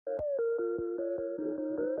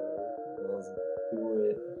Do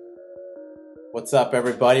it. What's up,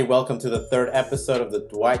 everybody? Welcome to the third episode of the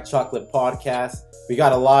Dwight Chocolate Podcast. We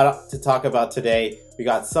got a lot to talk about today. We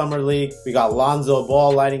got Summer League, we got Lonzo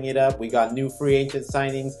Ball lighting it up, we got new free agent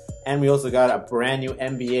signings, and we also got a brand new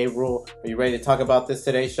NBA rule. Are you ready to talk about this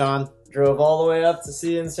today, Sean? Drove all the way up to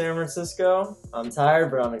see you in San Francisco. I'm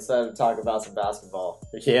tired, but I'm excited to talk about some basketball.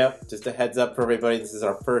 Yep, just a heads up for everybody. This is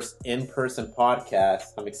our first in-person podcast.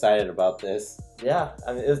 I'm excited about this. Yeah,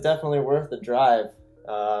 I mean, it was definitely worth the drive.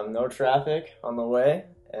 No traffic on the way,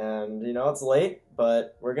 and it's late,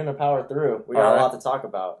 but we're going to power through. We got a lot to talk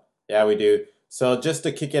about. Yeah, we do. So just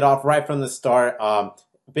to kick it off right from the start,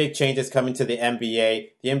 big changes coming to the NBA.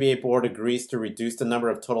 The NBA board agrees to reduce the number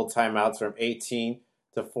of total timeouts from 18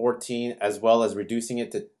 to 14, as well as reducing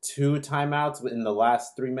it to 2 timeouts in the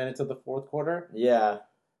last 3 minutes of the fourth quarter. Yeah,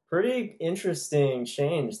 pretty interesting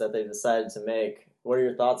change that they decided to make. What are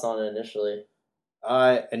your thoughts on it initially?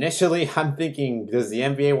 Initially, I'm thinking, does the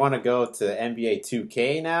NBA want to go to NBA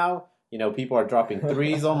 2K now? People are dropping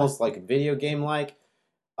threes almost like a video game like.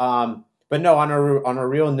 But no, on a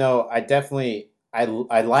real note,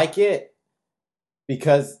 I like it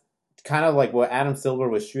because kind of like what Adam Silver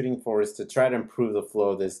was shooting for is to try to improve the flow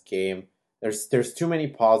of this game. There's too many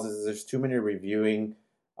pauses, there's too many reviewing,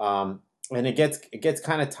 and it gets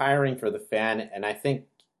kind of tiring for the fan. And I think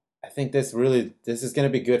this is going to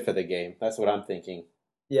be good for the game. That's what I'm thinking.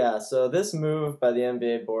 Yeah, so this move by the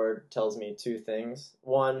NBA board tells me two things.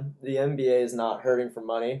 One, the NBA is not hurting for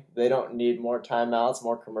money. They don't need more timeouts,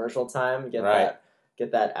 more commercial time, get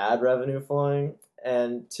that ad revenue flowing.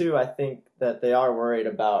 And two, I think that they are worried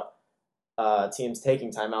about teams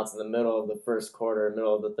taking timeouts in the middle of the first quarter,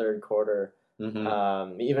 middle of the third quarter,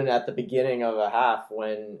 even at the beginning of a half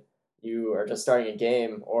when you are just starting a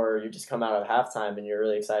game or you just come out of halftime and you're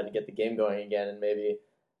really excited to get the game going again, and maybe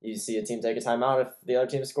you see a team take a timeout if the other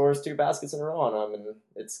team scores 2 baskets in a row on them, and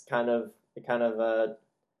it kind of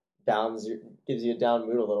gives you a down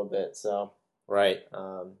mood a little bit. So right,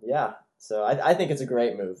 yeah. So I think it's a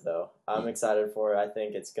great move, though. I'm excited for it. I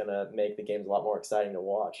think it's gonna make the games a lot more exciting to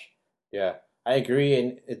watch. Yeah, I agree,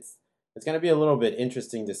 and it's gonna be a little bit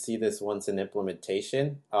interesting to see this once in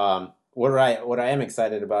implementation. What I am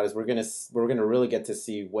excited about is we're gonna really get to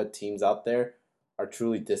see what teams out there are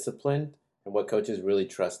truly disciplined and what coaches really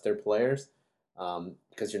trust their players.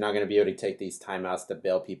 Because you're not going to be able to take these timeouts to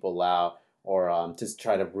bail people out or just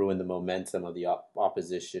try to ruin the momentum of the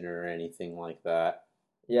opposition or anything like that.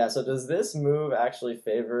 Yeah, so does this move actually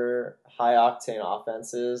favor high-octane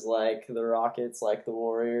offenses like the Rockets, like the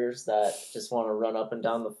Warriors, that just want to run up and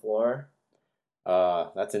down the floor?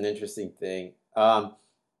 That's an interesting thing. I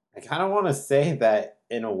kind of want to say that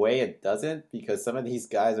in a way it doesn't, because some of these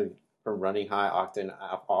guys are from running high-octane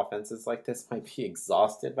offenses like this might be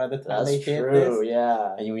exhausted by the time they hit this. That's true,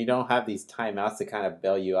 yeah. And we don't have these timeouts to kind of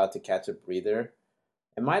bail you out to catch a breather.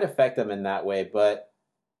 It might affect them in that way, but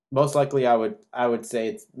most likely I would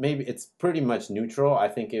say it's pretty much neutral. I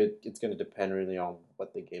think it's going to depend really on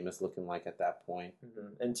what the game is looking like at that point.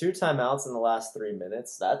 Mm-hmm. And 2 timeouts in the last 3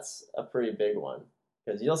 minutes, that's a pretty big one.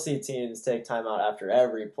 Because you'll see teams take timeout after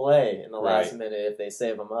every play in the last minute if they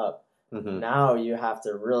save them up. Mm-hmm. Now you have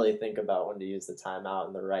to really think about when to use the timeout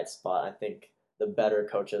in the right spot. I think the better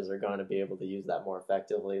coaches are going to be able to use that more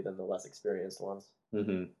effectively than the less experienced ones.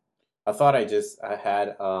 Mm-hmm. I thought I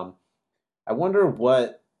wonder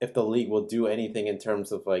what if the league will do anything in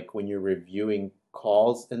terms of like when you're reviewing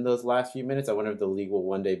calls in those last few minutes. I wonder if the league will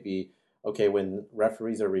one day be, okay, when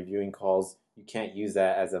referees are reviewing calls, you can't use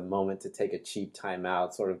that as a moment to take a cheap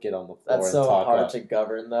timeout, sort of get on the floor That's so hard to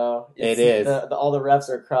govern, though. It is. All the refs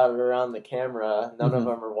are crowded around the camera. None of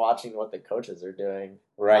them are watching what the coaches are doing.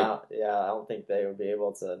 Right. I don't think they would be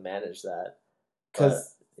able to manage that.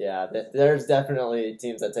 Because, there's definitely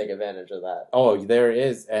teams that take advantage of that. Oh, there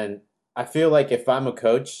is. And I feel like if I'm a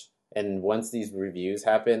coach and once these reviews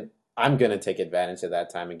happen, I'm going to take advantage of that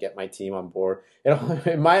time and get my team on board.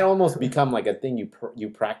 It might almost become like a thing you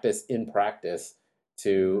practice in practice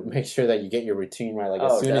to make sure that you get your routine right. Like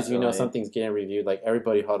as soon as you know something's getting reviewed, like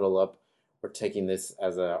everybody huddle up. We're taking this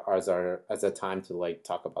as a time to like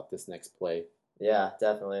talk about this next play. Yeah,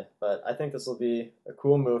 definitely. But I think this will be a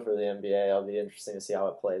cool move for the NBA. It'll be interesting to see how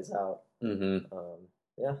it plays out. Mm-hmm.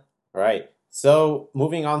 Yeah. All right. So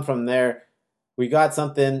moving on from there, we got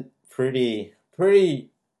something pretty,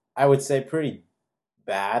 I would say pretty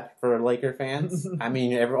bad for Laker fans. I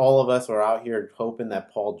mean, all of us were out here hoping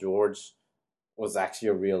that Paul George was actually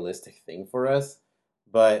a realistic thing for us.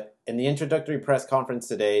 But in the introductory press conference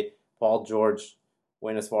today, Paul George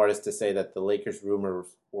went as far as to say that the Lakers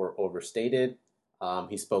rumors were overstated.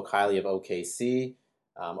 He spoke highly of OKC.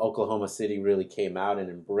 Oklahoma City really came out and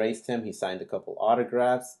embraced him. He signed a couple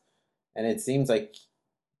autographs, and it seems like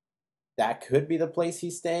that could be the place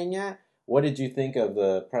he's staying at. What did you think of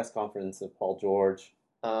the press conference of Paul George?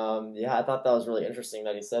 Yeah, I thought that was really interesting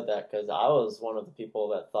that he said that because I was one of the people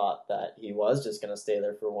that thought that he was just going to stay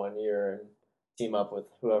there for 1 year and team up with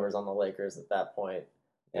whoever's on the Lakers at that point.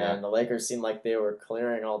 Yeah. And the Lakers seemed like they were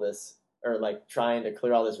clearing all this, or like trying to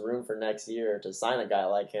clear all this room for next year to sign a guy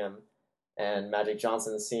like him. And Magic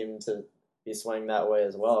Johnson seemed to be swaying that way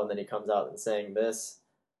as well. And then he comes out and saying this.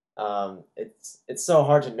 It's so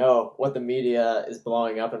hard to know what the media is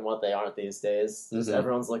blowing up and what they aren't these days. Mm-hmm.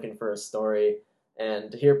 Everyone's looking for a story.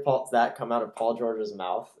 And to hear that come out of Paul George's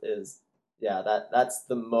mouth is, that's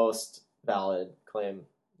the most valid claim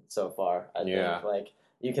so far. I think, like,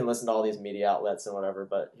 you can listen to all these media outlets and whatever,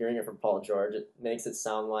 but hearing it from Paul George, it makes it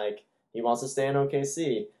sound like he wants to stay in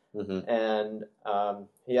OKC, and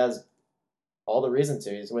he has all the reason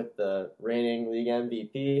to. He's with the reigning league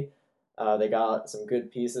MVP. They got some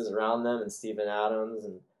good pieces around them, and Steven Adams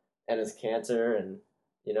and Enes Kanter, and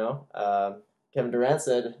Kevin Durant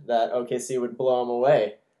said that OKC would blow him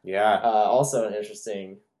away. Yeah. Also an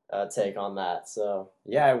interesting take on that. So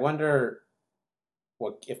yeah, I wonder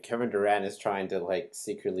what if Kevin Durant is trying to like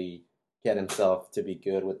secretly get himself to be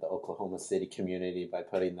good with the Oklahoma City community by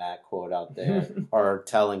putting that quote out there, or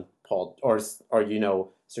telling Paul, or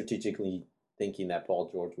strategically thinking that Paul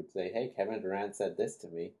George would say, "Hey, Kevin Durant said this to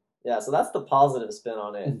me." Yeah, so that's the positive spin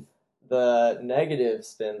on it. The negative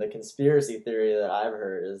spin, the conspiracy theory that I've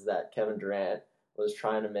heard is that Kevin Durant was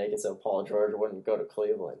trying to make it so Paul George wouldn't go to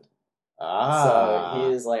Cleveland. So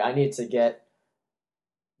he's like, I need to get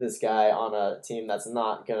this guy on a team that's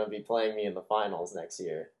not going to be playing me in the finals next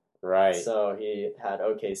year. Right. So he had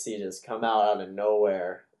OKC just come out of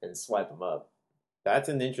nowhere and swipe him up. That's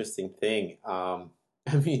an interesting thing. I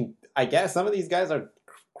mean, I guess some of these guys are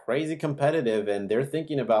crazy competitive and they're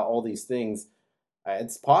thinking about all these things.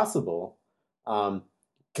 It's possible.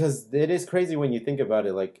 Because it is crazy when you think about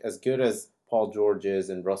it. Like, as good as Paul George is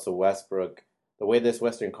and Russell Westbrook, the way this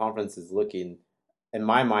Western Conference is looking, in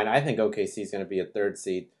my mind, I think OKC is going to be a third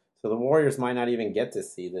seed. So the Warriors might not even get to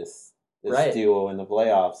see this right. duo in the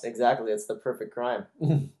playoffs. Exactly. It's the perfect crime.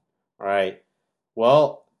 Right.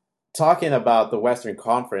 Well, talking about the Western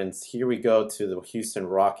Conference, here we go to the Houston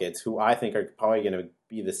Rockets, who I think are probably going to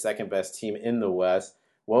be the second best team in the West.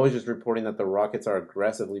 Well, was just reporting that the Rockets are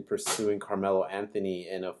aggressively pursuing Carmelo Anthony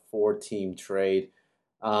in a 4-team trade.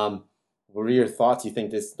 What are your thoughts? You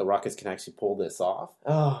think the Rockets can actually pull this off?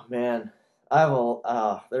 Oh, man.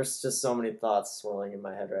 There's just so many thoughts swirling in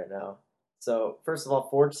my head right now. So, first of all,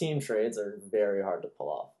 4-team trades are very hard to pull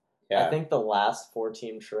off. Yeah. I think the last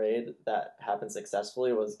 4-team trade that happened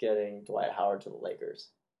successfully was getting Dwight Howard to the Lakers.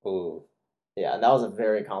 Ooh. Yeah, and that was a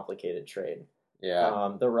very complicated trade.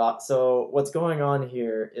 Yeah. So what's going on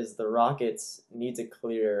here is the Rockets need to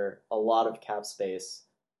clear a lot of cap space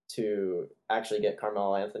to actually get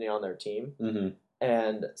Carmelo Anthony on their team. Mm-hmm.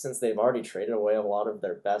 And since they've already traded away a lot of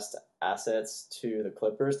their best assets to the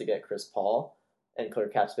Clippers to get Chris Paul and clear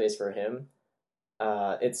cap space for him,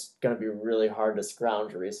 it's going to be really hard to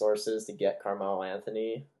scrounge resources to get Carmelo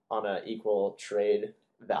Anthony on an equal trade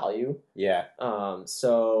value. Yeah.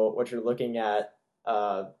 So what you're looking at,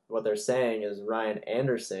 what they're saying is Ryan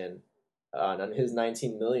Anderson on his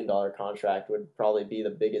 $19 million contract would probably be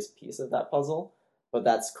the biggest piece of that puzzle, but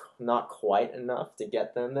that's not quite enough to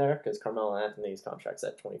get them there because Carmelo Anthony's contract's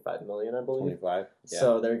at $25 million, I believe. 25. Yeah.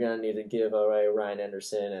 So they're going to need to give away Ryan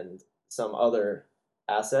Anderson and some other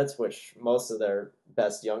assets, which most of their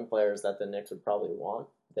best young players that the Knicks would probably want,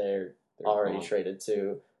 they're already traded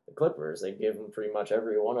to the Clippers. They give them pretty much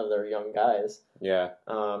every one of their young guys. Yeah.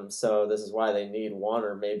 So this is why they need one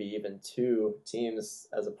or maybe even 2 teams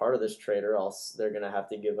as a part of this trade, or else they're going to have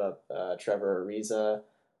to give up Trevor Ariza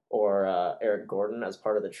or Eric Gordon as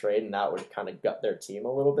part of the trade, and that would kind of gut their team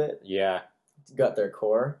a little bit. Yeah. Gut their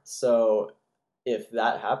core. So if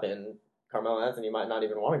that happened, Carmelo Anthony might not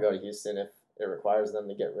even want to go to Houston if it requires them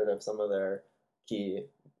to get rid of some of their key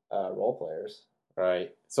role players.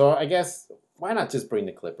 Right. So I guess why not just bring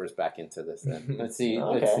the Clippers back into this then? Let's see.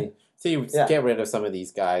 Okay. Let's get rid of some of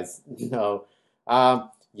these guys.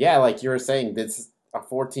 Yeah, like you were saying, this is a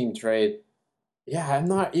 4-team trade. Yeah, I'm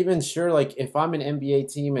not even sure. Like, if I'm an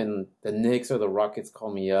NBA team and the Knicks or the Rockets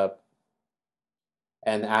call me up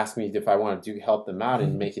and ask me if I want to help them out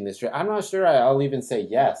in making this trade, I'm not sure I'll even say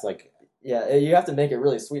yes. Like, yeah, you have to make it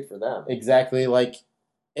really sweet for them. Exactly. Like,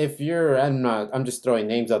 if you're, I'm just throwing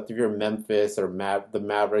names out. If you're Memphis or the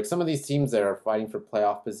Mavericks, some of these teams that are fighting for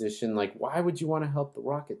playoff position, like, why would you want to help the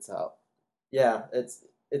Rockets out? Yeah, it's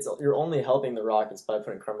you're only helping the Rockets by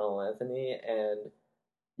putting Carmelo Anthony and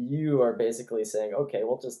you are basically saying, okay,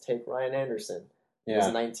 we'll just take Ryan Anderson. It's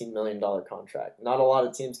a $19 million contract. Not a lot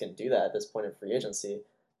of teams can do that at this point in free agency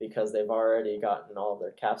because they've already gotten all of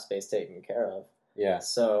their cap space taken care of. Yeah.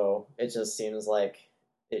 So it just seems like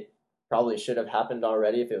it probably should have happened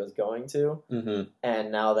already if it was going to. Mm-hmm.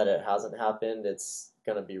 And now that it hasn't happened, it's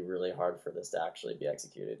going to be really hard for this to actually be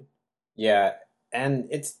executed. Yeah, and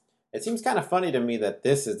it seems kind of funny to me that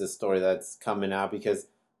this is the story that's coming out because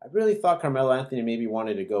I really thought Carmelo Anthony maybe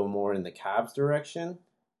wanted to go more in the Cavs direction,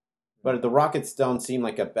 but the Rockets don't seem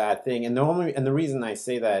like a bad thing. And the reason I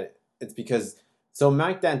say that it's because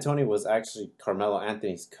Mike D'Antoni was actually Carmelo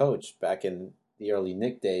Anthony's coach back in the early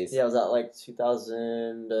Knick days. Yeah, was that like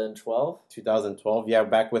 2012? 2012, yeah,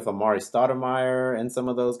 back with Amari Stoudemire and some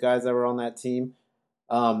of those guys that were on that team.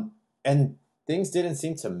 And things didn't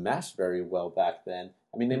seem to mesh very well back then.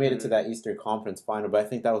 I mean, they made it to that Eastern Conference final, but I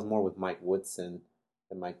think that was more with Mike Woodson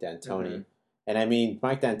than Mike D'Antoni. Mm-hmm. And I mean,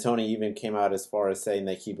 Mike D'Antoni even came out as far as saying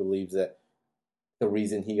that he believes that the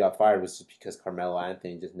reason he got fired was just because Carmelo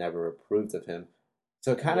Anthony just never approved of him.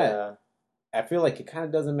 So I feel like it kind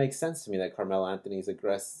of doesn't make sense to me that Carmelo Anthony's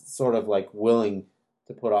sort of like willing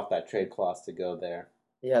to put off that trade clause to go there.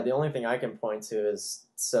 Yeah, the only thing I can point to is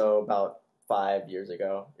about 5 years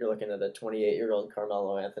ago, you're looking at a 28-year-old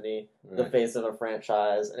Carmelo Anthony, the face of a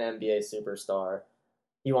franchise, an NBA superstar.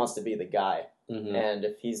 He wants to be the guy. Mm-hmm. And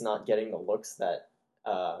if he's not getting the looks that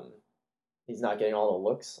he's not getting all the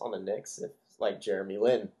looks on the Knicks, if like Jeremy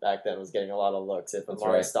Lin back then was getting a lot of looks, if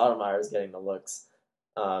Amari Stoudemire is getting the looks,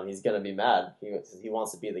 he's going to be mad. He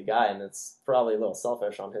wants to be the guy, and it's probably a little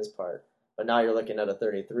selfish on his part. But now you're looking at a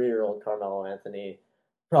 33-year-old Carmelo Anthony,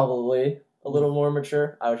 probably a little more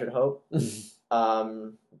mature, I should hope.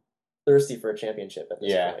 Thirsty for a championship at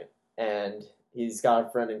this point. And he's got a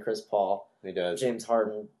friend in Chris Paul. He does. James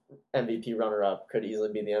Harden, MVP runner-up, could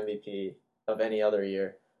easily be the MVP of any other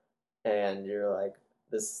year. And you're like,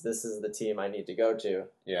 this is the team I need to go to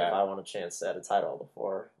if I want a chance at a title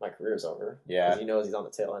before my career's over. Yeah. Because he knows he's on the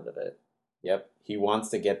tail end of it. Yep. He wants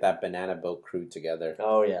to get that banana boat crew together.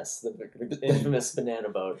 Oh, yes. The infamous banana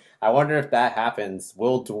boat. I wonder if that happens.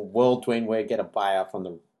 Will Dwayne Wade get a buyout from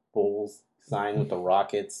the Bulls? Sign with the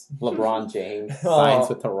Rockets? LeBron James signs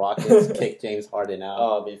with the Rockets, kick James Harden out.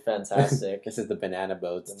 Oh, it'd be fantastic. This is the banana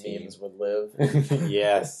boats the team. Memes would live.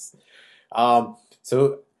 Yes. So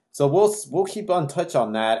we'll keep on touch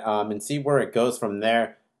on that and see where it goes from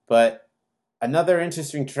there. But another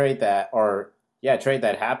interesting trade that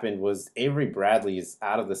happened was Avery Bradley is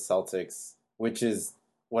out of the Celtics, which is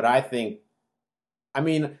what I think. I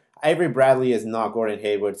mean, Avery Bradley is not Gordon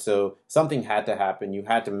Hayward, so something had to happen. You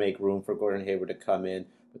had to make room for Gordon Hayward to come in.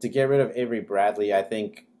 But to get rid of Avery Bradley, I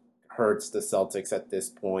think hurts the Celtics at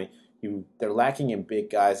this point. They're lacking in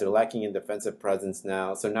big guys. They're lacking in defensive presence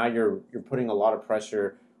now. So now you're putting a lot of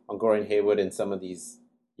pressure on Gordon Hayward and some of these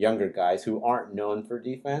younger guys who aren't known for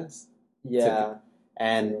defense. Yeah.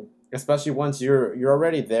 And especially once you're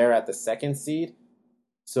already there at the second seed,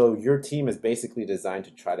 so your team is basically designed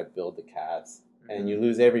to try to build the Cavs. And you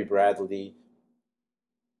lose Avery Bradley.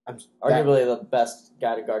 Arguably the best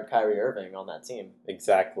guy to guard Kyrie Irving on that team.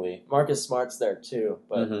 Exactly. Marcus Smart's there too,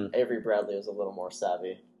 but Avery Bradley was a little more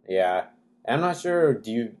savvy. Yeah. I'm not sure,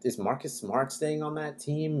 is Marcus Smart staying on that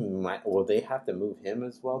team? Will they have to move him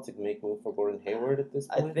as well to make room for Gordon Hayward at this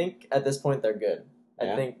point? I think at this point they're good.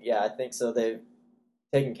 I think so. They've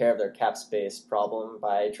taken care of their cap space problem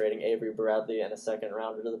by trading Avery Bradley and a second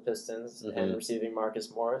rounder to the Pistons and receiving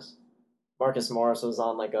Marcus Morris. Marcus Morris was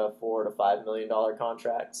on like a $4 to $5 million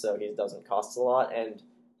contract, so he doesn't cost a lot, and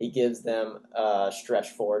he gives them a stretch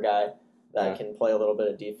four guy that can play a little bit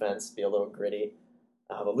of defense, be a little gritty.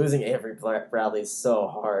 But losing Avery Bradley is so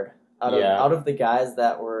hard. Out of the guys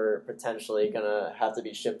that were potentially gonna have to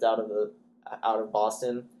be shipped out of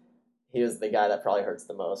Boston, he was the guy that probably hurts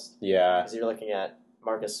the most. Yeah, because you're looking at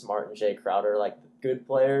Marcus Smart and Jay Crowder, like good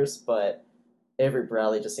players, but Avery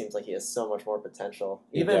Bradley just seems like he has so much more potential.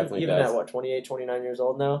 Even at 28, 29 years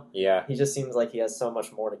old now? Yeah. He just seems like he has so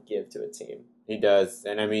much more to give to a team. He does.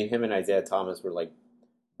 And I mean, him and Isaiah Thomas were like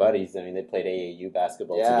buddies. I mean, they played AAU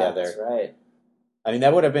basketball together. That's right. I mean,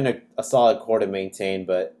 that would have been a solid core to maintain,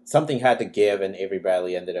 but something had to give, and Avery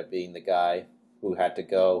Bradley ended up being the guy who had to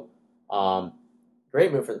go.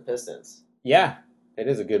 Great move for the Pistons. Yeah. It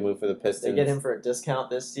is a good move for the Pistons. They get him for a discount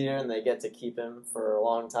this year, and they get to keep him for a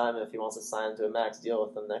long time if he wants to sign to a max deal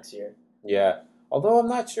with them next year. Yeah. Although I'm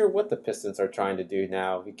not sure what the Pistons are trying to do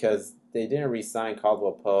now because they didn't re-sign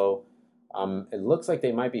Caldwell Poe. It looks like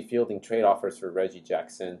they might be fielding trade offers for Reggie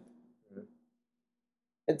Jackson.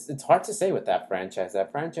 It's hard to say with that franchise.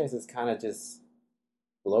 That franchise is kind of just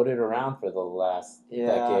floated around for the last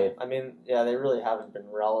decade. I mean, yeah, they really haven't been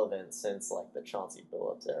relevant since like the Chauncey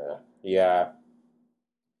Billups era. Yeah.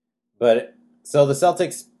 But so the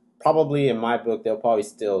Celtics probably, in my book, they'll probably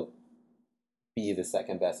still be the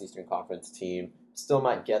second best Eastern Conference team. Still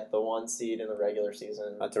might get the 1 seed in the regular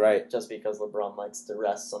season. That's right. Just because LeBron likes to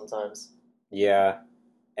rest sometimes. Yeah.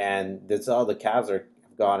 And that's all the Cavs have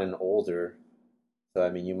gotten older. So, I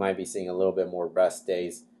mean, you might be seeing a little bit more rest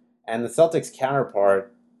days. And the Celtics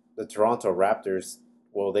counterpart, the Toronto Raptors,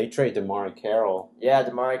 well, they trade DeMar Carroll. Yeah,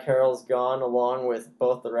 DeMar Carroll's gone along with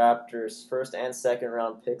both the Raptors' first and second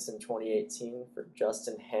round picks in 2018 for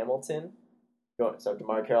Justin Hamilton. So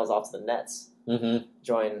DeMar Carroll's off to the Nets. Mm-hmm.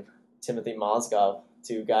 Join Timothy Mozgov,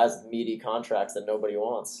 2 guys with meaty contracts that nobody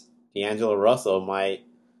wants. D'Angelo Russell might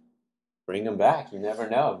bring him back. You never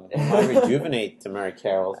know. He might rejuvenate DeMar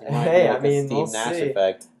Carroll. He might Hey, be like I mean, a Steve we'll Nash see.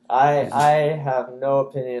 effect. I have no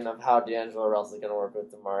opinion of how D'Angelo Russell is going to work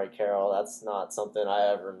with DeMar Carroll. That's not something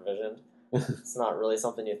I ever envisioned. It's not really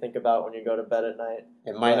something you think about when you go to bed at night.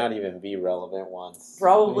 It might not even be relevant once.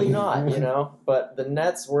 Probably not, But the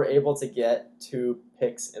Nets were able to get 2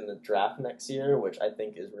 picks in the draft next year, which I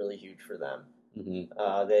think is really huge for them.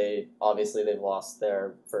 Mm-hmm. They've lost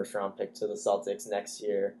their first round pick to the Celtics next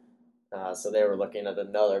year, so they were looking at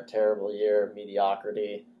another terrible year of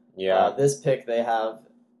mediocrity. Yeah. This pick they have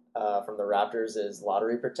from the Raptors is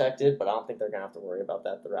lottery protected, but I don't think they're going to have to worry about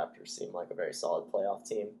that. The Raptors seem like a very solid playoff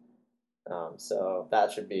team. So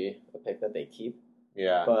that should be a pick that they keep.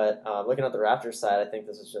 Yeah. But looking at the Raptors side, I think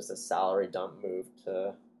this is just a salary dump move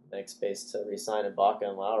to make space to re-sign Ibaka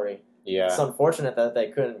and Lowry. Yeah. It's unfortunate that they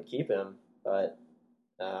couldn't keep him, but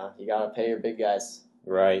you got to pay your big guys.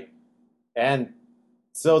 Right. And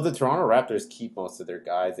so the Toronto Raptors keep most of their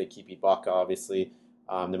guys. They keep Ibaka, obviously.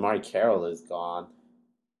 DeMar Carroll is gone.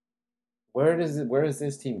 Where is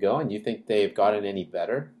this team going? Do you think they've gotten any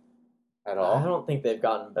better at all? I don't think they've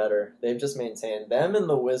gotten better. They've just maintained. Them and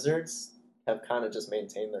the Wizards have kind of just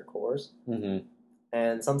maintained their cores. Mm-hmm.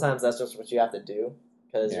 And sometimes that's just what you have to do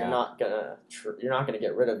because you're not gonna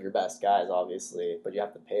get rid of your best guys, obviously, but you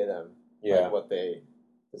have to pay them like what they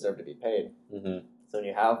deserve to be paid. Mm-hmm. So when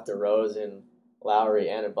you have DeRozan, Lowry,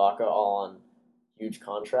 and Ibaka all on huge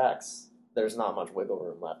contracts, there's not much wiggle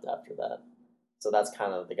room left after that. So that's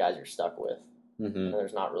kind of the guys you're stuck with. Mm-hmm. And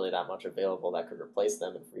there's not really that much available that could replace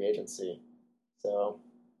them in free agency. So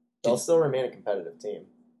they'll still remain a competitive team.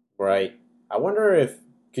 Right. I wonder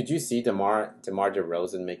could you see DeMar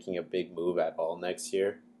DeRozan making a big move at all next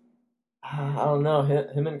year? I don't know.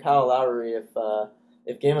 Him and Kyle Lowry,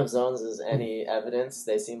 if Game of Zones is any evidence,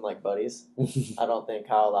 they seem like buddies. I don't think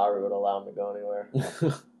Kyle Lowry would allow him to go anywhere.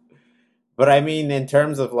 But I mean, in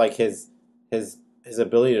terms of like his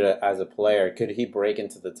ability as a player, could he break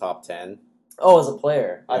into the top 10? Oh, as a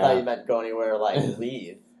player. Yeah. I thought you meant go anywhere, like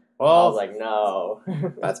leave. Well, I was like, no.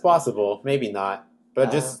 That's possible. Maybe not.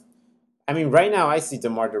 But I mean, right now I see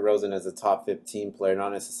DeMar DeRozan as a top 15 player,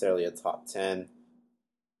 not necessarily a top 10.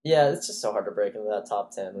 Yeah, it's just so hard to break into that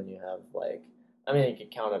top 10 when you have, like, I mean, you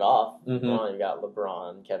could count it off. Mm-hmm. You got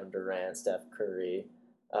LeBron, Kevin Durant, Steph Curry.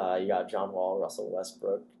 You got John Wall, Russell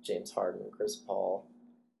Westbrook, James Harden, Chris Paul.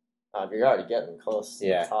 You're already getting close to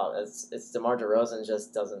the top. It's DeMar DeRozan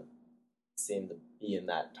just doesn't seem to be in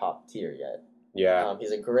that top tier yet. Yeah.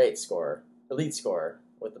 He's a great scorer, elite scorer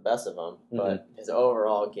with the best of them, but his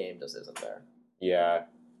overall game just isn't there. Yeah.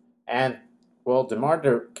 And, well,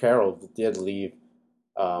 DeMar Carroll did leave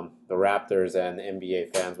the Raptors and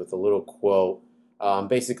NBA fans with a little quote,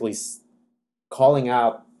 basically calling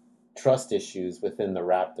out trust issues within the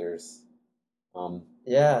Raptors.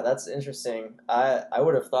 Yeah, that's interesting. I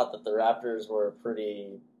would have thought that the Raptors were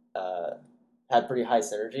had pretty high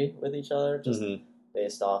synergy with each other, just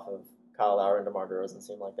based off of Kyle Lowry and DeMar DeRozan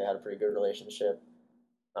seemed like they had a pretty good relationship.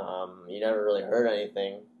 You never really heard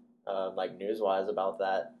anything like news-wise about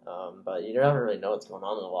that, but you never really know what's going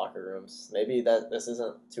on in the locker rooms. Maybe this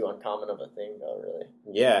isn't too uncommon of a thing, though, really.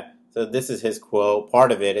 Yeah, so this is his quote.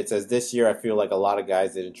 Part of it says, "This year I feel like a lot of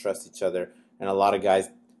guys didn't trust each other, and a lot of guys,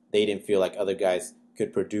 they didn't feel like other guys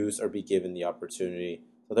could produce or be given the opportunity.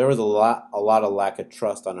 So there was a lot of lack of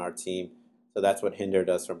trust on our team, so that's what hindered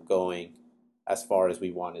us from going as far as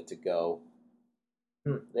we wanted to go."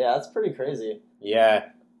 Yeah, that's pretty crazy. Yeah.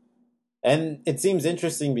 And it seems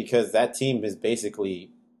interesting because that team is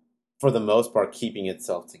basically, for the most part, keeping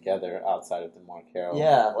itself together outside of DeMar Carroll.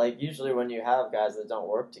 Yeah, like usually when you have guys that don't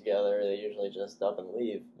work together, they usually just up and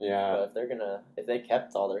leave. Yeah. But if they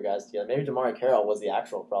kept all their guys together, maybe DeMar Carroll was the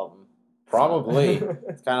actual problem. Probably.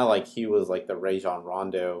 It's kind of like he was like the Rajon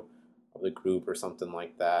Rondo of the group or something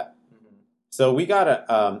like that. Mm-hmm. So we got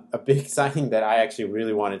a big signing that I actually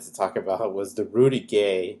really wanted to talk about was the Rudy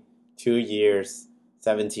Gay, 2 years,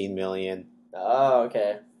 17 million. Oh,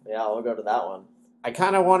 okay. Yeah, we'll go to that one. I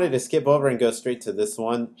kind of wanted to skip over and go straight to this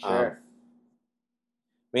one. Sure.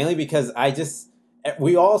 Mainly because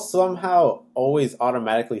we all somehow always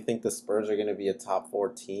automatically think the Spurs are going to be a top 4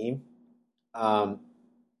 team. Um,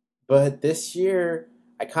 but this year,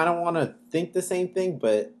 I kind of want to think the same thing,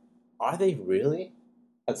 but are they really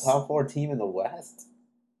a top 4 team in the West?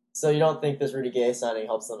 So you don't think this Rudy Gay signing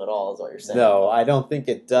helps them at all, is what you're saying? No, I don't think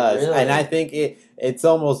it does. Really? And I think it's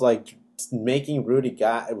almost like making Rudy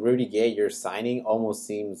Gay your signing almost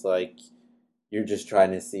seems like you're just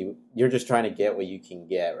trying to get what you can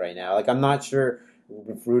get right now. Like, I'm not sure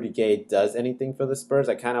if Rudy Gay does anything for the Spurs.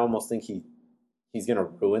 I kind of almost think he's going to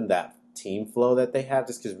ruin that team flow that they have,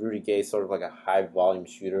 just because Rudy Gay is sort of like a high volume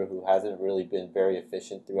shooter who hasn't really been very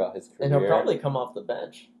efficient throughout his career. And he'll probably come off the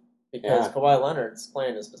bench because Kawhi Leonard's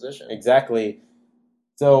playing his position. Exactly.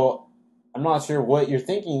 So I'm not sure what you're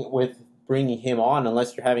thinking with bringing him on,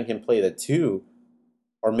 unless you're having him play the 2,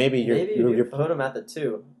 or maybe you put him at the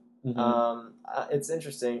 2. Mm-hmm. It's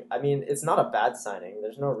interesting. I mean, it's not a bad signing.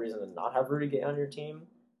 There's no reason to not have Rudy Gay on your team.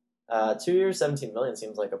 2 years, 17 million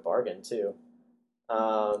seems like a bargain too.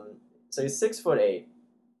 So he's 6'8".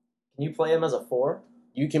 Can you play him as a 4?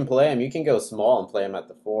 You can play him. You can go small and play him at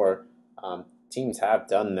the 4. Teams have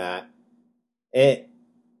done that. It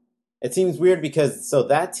seems weird because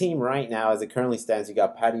that team right now, as it currently stands, you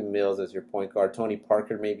got Patty Mills as your point guard. Tony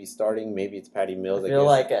Parker may be starting. Maybe it's Patty Mills. I feel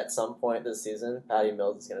like at some point this season, Patty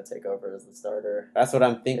Mills is going to take over as the starter. That's what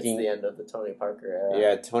I'm thinking. It's the end of the Tony Parker era.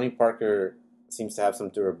 Yeah, Tony Parker seems to have some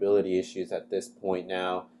durability issues at this point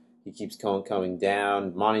now. He keeps coming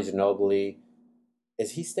down. Monty Ginobili,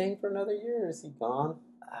 is he staying for another year or is he gone?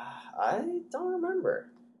 I don't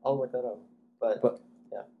remember. I'll look that up. But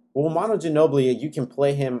yeah. Well, Manu Ginobili, you can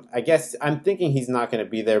play him. I guess I'm thinking he's not going to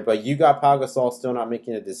be there, but you got Pau Gasol still not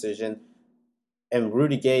making a decision, and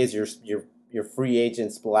Rudy Gay is your free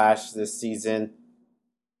agent splash this season.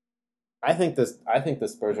 I think the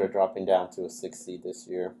Spurs are dropping down to a 6 seed this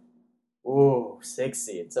year. Ooh, 6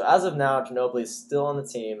 seed. So as of now, Ginobili's still on the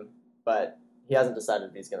team, but he hasn't decided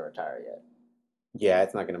if he's going to retire yet. Yeah,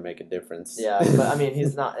 it's not going to make a difference. Yeah, but I mean,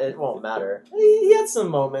 he's not. It won't matter. He had some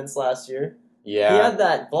moments last year. Yeah. He had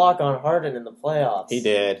that block on Harden in the playoffs. He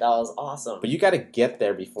did. That was awesome. But you got to get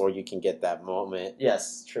there before you can get that moment.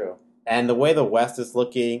 Yes, true. And the way the West is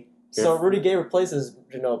looking... So Rudy Gay replaces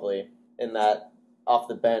Ginobili in that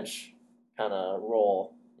off-the-bench kind of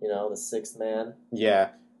role, the 6th man. Yeah.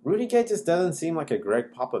 Rudy Gay just doesn't seem like a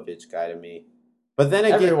Greg Popovich guy to me. But then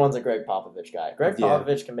again... Everyone's a Greg Popovich guy. Greg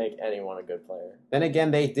Popovich can make anyone a good player. Then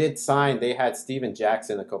again, they had Steven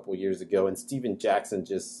Jackson a couple years ago, and Steven Jackson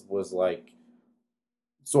just was like...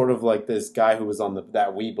 sort of like this guy who was on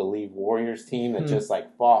that We Believe Warriors team that just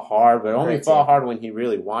like fought hard, but only fought hard when he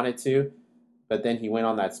really wanted to. But then he went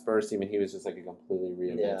on that Spurs team and he was just like a completely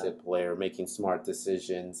reinvented player, making smart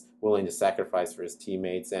decisions, willing to sacrifice for his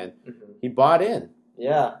teammates, and he bought in.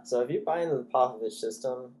 Yeah, so if you buy into the Popovich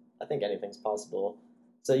system, I think anything's possible.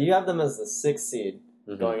 So you have them as the 6th seed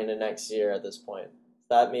going into next year at this point.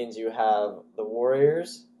 That means you have the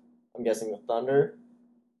Warriors, I'm guessing the Thunder.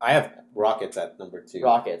 I have Rockets at number 2.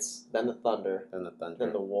 Rockets, then the Thunder.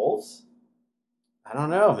 Then the Wolves? I don't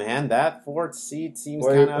know, man. That 4th seed seems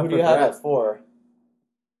kind of... Who do you have at 4?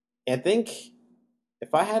 I think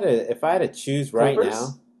if I had to choose right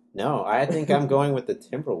now... No, I think I'm going with the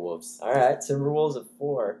Timberwolves. All right, Timberwolves at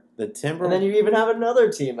 4. And then you even have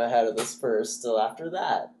another team ahead of the Spurs still after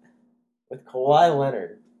that. With Kawhi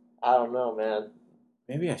Leonard. I don't know, man.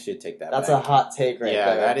 Maybe I should take that That's back. a hot take there.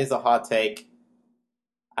 Yeah, that is a hot take.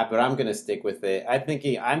 But I'm gonna stick with it. I think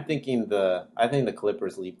the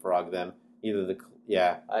Clippers leapfrog them.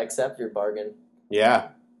 I accept your bargain. Yeah,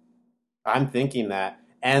 I'm thinking that.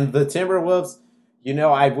 And the Timberwolves,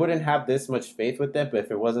 I wouldn't have this much faith with them, but if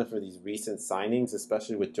it wasn't for these recent signings,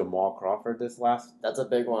 especially with Jamal Crawford that's a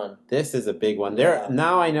big one. This is a big one. Yeah.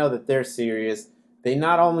 Now I know that they're serious. They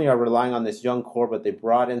not only are relying on this young core, but they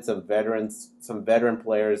brought in some veteran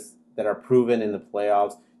players that are proven in the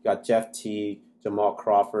playoffs. You got Jeff Teague, Jamal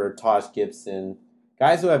Crawford, Taj Gibson,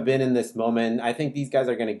 guys who have been in this moment. I think these guys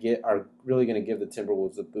are really going to give the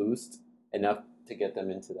Timberwolves a boost enough to get them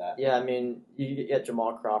into that. Yeah, I mean, you get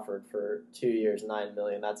Jamal Crawford for 2 years, $9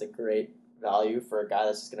 million. That's a great value for a guy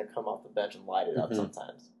that's just going to come off the bench and light it up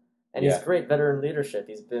sometimes. And he's great veteran leadership.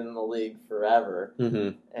 He's been in the league forever.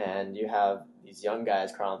 And you have these young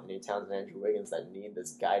guys, Karl Anthony Towns and Andrew Wiggins, that need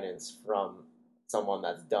this guidance from someone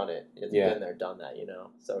that's done it. It's been there, done that,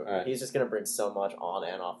 So he's just going to bring so much on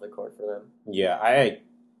and off the court for them. Yeah, I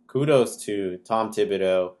kudos to Tom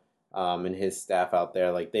Thibodeau and his staff out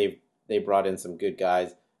there. Like they brought in some good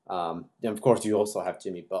guys. And of course, you also have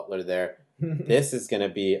Jimmy Butler there. This is going to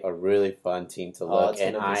be a really fun team to look. It's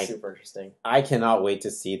going to be super interesting. I cannot wait to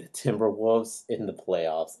see the Timberwolves in the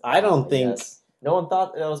playoffs. I don't think... Yes. No one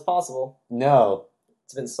thought that was possible. No.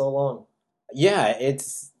 It's been so long. Yeah,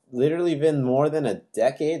 it's literally been more than a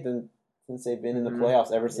decade since they've been in the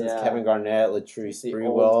playoffs, ever since Kevin Garnett, Latrice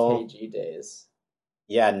Sprewell. Old KG days.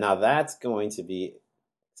 Yeah, now that's going to be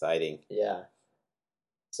exciting. Yeah.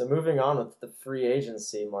 So moving on with the free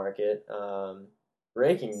agency market,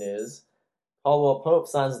 breaking news, Caldwell Pope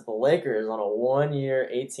signs with the Lakers on a 1-year,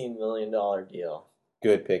 $18 million deal.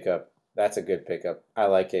 Good pickup. That's a good pickup. I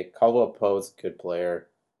like it. Caldwell Pope's a good player.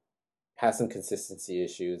 Has some consistency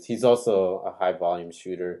issues. He's also a high volume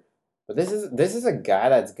shooter. But this is a guy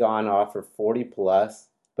that's gone off for 40 plus,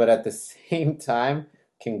 but at the same time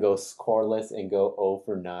can go scoreless and go 0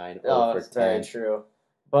 for 9, 0 for 10. Very true.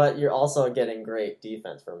 But you're also getting great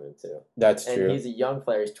defense from him too. That's true. And he's a young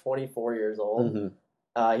player. He's 24 years old.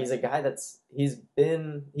 Mm-hmm. He's a guy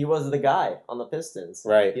he was the guy on the Pistons.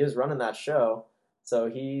 Right. He was running that show. So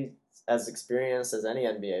he's as experienced as any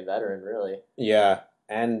NBA veteran, really. Yeah.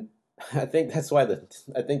 And I think that's why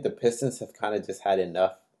the Pistons have kind of just had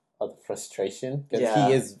enough of the frustration, because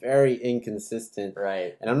he is very inconsistent.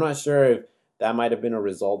 Right. And I'm not sure if that might have been a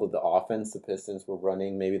result of the offense the Pistons were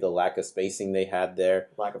running, maybe the lack of spacing they had there.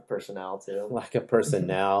 Lack of personnel, too. Lack of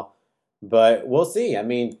personnel. But we'll see. I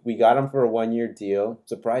mean, we got him for a 1-year deal.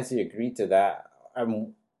 Surprised he agreed to that.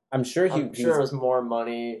 I'm sure it was more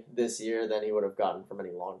money this year than he would have gotten from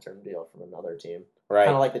any long-term deal from another team. Right.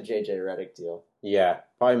 Kind of like the J.J. Redick deal. Yeah,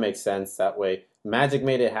 probably makes sense that way. Magic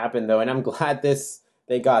made it happen, though, and I'm glad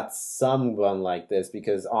they got someone like this,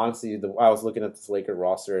 because honestly, I was looking at this Laker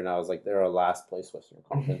roster and I was like, they're a last place Western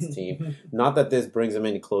Conference team. Not that this brings them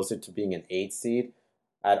any closer to being an 8 seed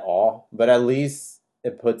at all, but at least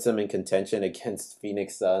it puts them in contention against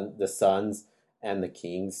the Suns and the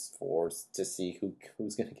Kings to see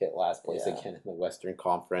who's going to get last place again in the Western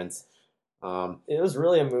Conference. It was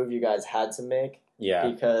really a move you guys had to make. Yeah.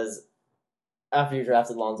 Because after you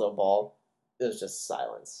drafted Lonzo Ball, it was just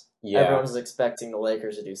silence. Yeah. Everyone was expecting the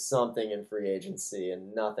Lakers to do something in free agency,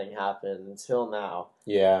 and nothing happened until now.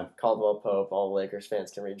 Yeah. Caldwell Pope, all Lakers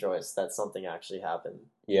fans can rejoice that something actually happened.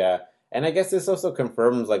 Yeah. And I guess this also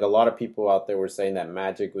confirms, like, a lot of people out there were saying that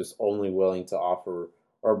Magic was only willing to offer,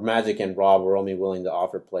 or Magic and Rob were only willing to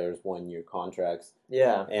offer players 1-year contracts.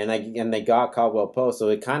 Yeah. And they got Caldwell Pope, so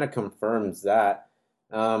it kind of confirms that.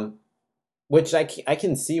 Which I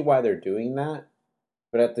can see why they're doing that.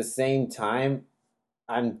 But at the same time,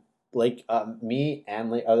 me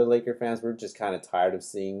and other Laker fans, we're just kind of tired of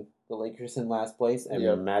seeing the Lakers in last place,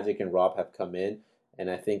 and Magic and Rob have come in, and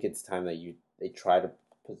I think it's time that they try to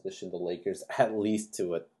position the Lakers at least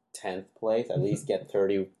to a 10th place, at least get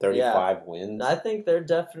 35 wins. I think they're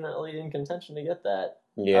definitely in contention to get that.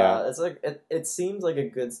 Yeah, it's like it seems like a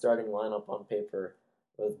good starting lineup on paper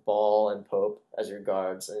with Ball and Pope as your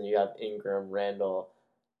guards, and you have Ingram, Randall,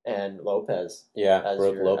 and Lopez. Yeah, as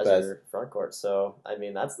your front court. So I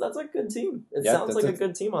mean, that's a good team. It sounds like a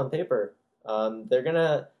good team on paper. They're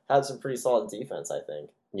gonna have some pretty solid defense, I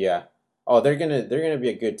think. Yeah. Oh, they're gonna be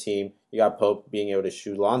a good team. You got Pope being able to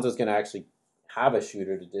shoot. Lonzo's gonna actually have a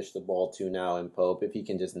shooter to dish the ball to now in Pope, if he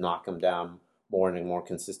can just knock him down more in a more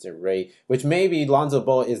consistent rate, which maybe Lonzo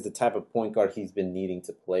Ball is the type of point guard he's been needing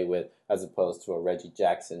to play with, as opposed to a Reggie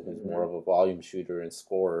Jackson, who's more of a volume shooter and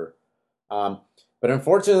scorer. But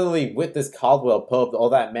unfortunately, with this Caldwell Pope, all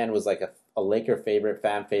that man was like a Laker favorite,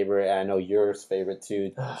 fan favorite, and I know yours favorite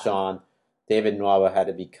too, Sean. David Nwaba had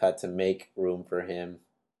to be cut to make room for him.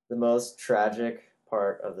 The most tragic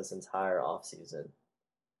part of this entire offseason,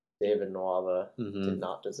 David Nwaba did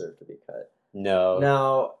not deserve to be cut. No.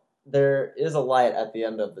 Now, there is a light at the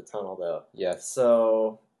end of the tunnel, though. Yes.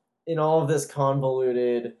 So, in all of this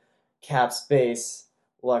convoluted cap space,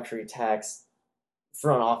 luxury tax,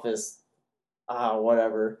 front office,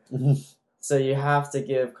 whatever. So you have to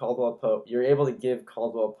give Caldwell Pope. You're able to give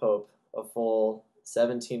Caldwell Pope a full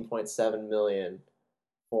 $17.7 million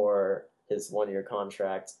for his 1-year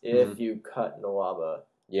contract if you cut Nwaba.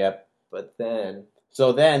 Yep. But then.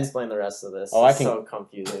 So then, explain the rest of this. It's so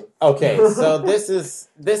confusing. Okay, so this is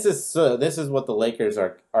what the Lakers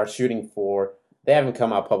are shooting for. They haven't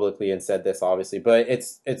come out publicly and said this, obviously, but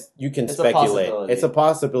you can speculate. It's a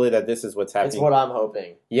possibility that this is what's happening. It's what I'm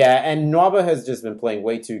hoping. Yeah, and Nwaba has just been playing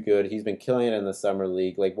way too good. He's been killing it in the summer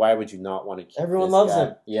league. Like, why would you not want to keep Everyone this loves guy?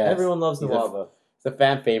 him. Yes. Everyone loves Nwaba. He's a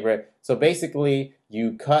fan favorite. So basically,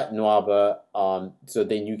 you cut Nwaba, so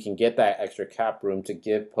then you can get that extra cap room to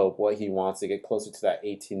give Pope what he wants to get closer to that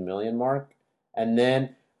 18 million mark, and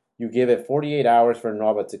then you give it 48 hours for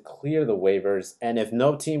Nwaba to clear the waivers, and if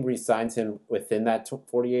no team re-signs him within that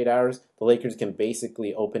 48 hours, the Lakers can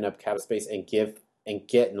basically open up cap space and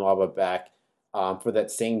get Nwaba back for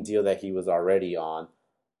that same deal that he was already on.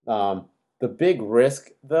 The big risk,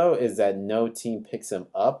 though, is that no team picks him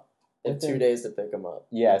up. In 2 days to pick him up.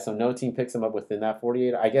 Yeah, so no team picks him up within that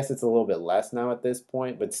 48. I guess it's a little bit less now at this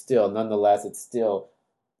point, but still, nonetheless, it's still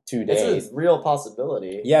 2 days. It's a real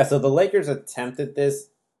possibility. Yeah, so the Lakers attempted this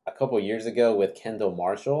a couple years ago with Kendall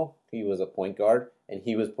Marshall. He was a point guard, and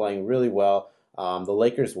he was playing really well. The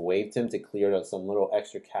Lakers waived him to clear up some little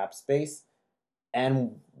extra cap space.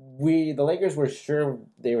 And the Lakers were sure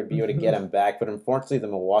they would be able to get him back, but unfortunately the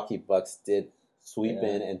Milwaukee Bucks did sweep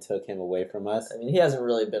in and took him away from us. I mean, he hasn't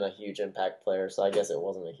really been a huge impact player, so I guess it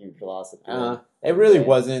wasn't a huge loss. It really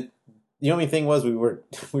wasn't. The only thing was we were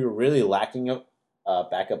really lacking a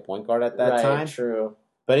backup point guard at that time. True.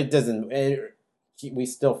 But it doesn't. We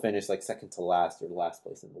still finished like second to last or last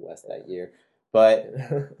place in the West that year.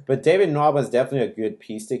 But David Nwaba is definitely a good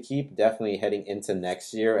piece to keep. Definitely heading into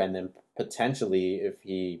next year, and then potentially if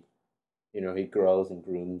he grows and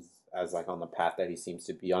grooms as like on the path that he seems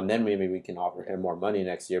to be on, then maybe we can offer him more money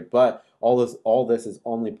next year. But all this is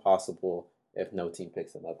only possible if no team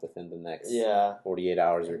picks him up within the next 48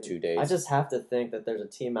 hours or 2 days. I just have to think that there's a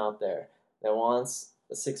team out there that wants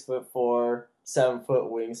a 6'4", 7-foot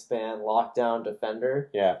wingspan lockdown defender.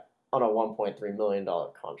 Yeah. On a $1.3 million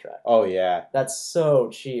contract. Oh yeah. That's so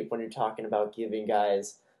cheap when you're talking about giving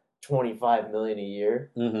guys $25 million a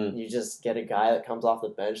year. Mm-hmm. You just get a guy that comes off the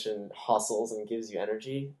bench and hustles and gives you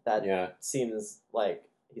energy. That seems like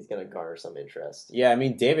he's going to garner some interest. Yeah, I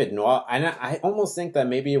mean, David Nwaba, I almost think that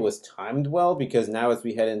maybe it was timed well, because now as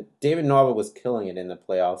we head in, David Nwaba was killing it in the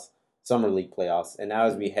playoffs, Summer League playoffs, and now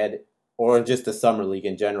as we head, or just the Summer League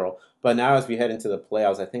in general, but now as we head into the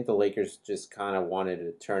playoffs, I think the Lakers just kind of wanted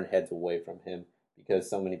to turn heads away from him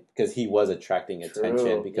because he was attracting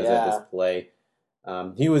attention because of his play.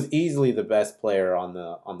 He was easily the best player on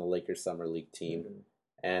the Lakers Summer League team,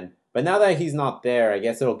 but now that he's not there, I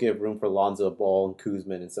guess it'll give room for Lonzo Ball and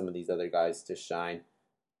Kuzma and some of these other guys to shine.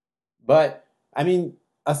 But I mean,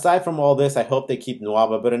 aside from all this, I hope they keep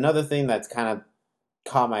Nwaba. But another thing that's kind of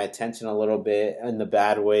caught my attention a little bit in the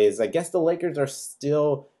bad ways, I guess the Lakers are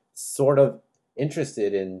still sort of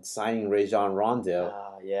interested in signing Rajon Rondo.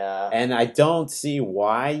 Yeah. And I don't see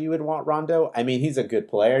why you would want Rondo. I mean, he's a good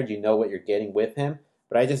player. You know what you're getting with him.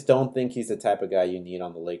 But I just don't think he's the type of guy you need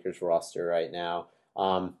on the Lakers roster right now.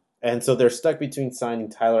 And so they're stuck between signing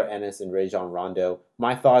Tyler Ennis and Rajon Rondo.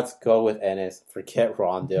 My thoughts, go with Ennis. Forget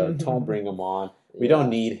Rondo. Don't bring him on. We don't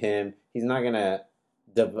need him. He's not going to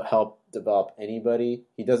help develop anybody.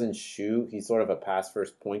 He doesn't shoot. He's sort of a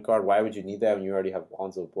pass-first point guard. Why would you need that when you already have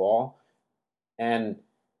Lonzo Ball? And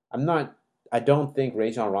I don't think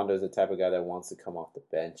Rajon Rondo is the type of guy that wants to come off the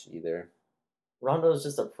bench either. Rondo is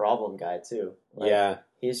just a problem guy, too.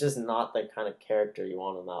 He's just not the kind of character you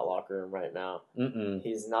want in that locker room right now. Mm-mm.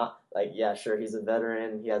 He's not, sure, he's a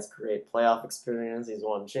veteran. He has great playoff experience. He's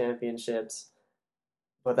won championships.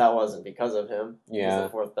 But that wasn't because of him. Yeah. He's the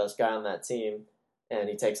fourth best guy on that team, and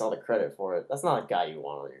he takes all the credit for it. That's not a guy you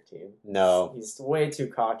want on your team. No. He's way too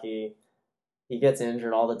cocky. He gets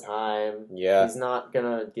injured all the time. Yeah. He's not going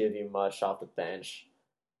to give you much off the bench.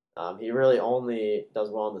 He really only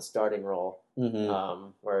does well in the starting role,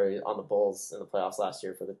 where on the Bulls in the playoffs last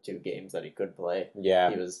year for the 2 games that he could play.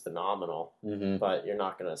 Yeah. He was phenomenal. Mm-hmm. But you're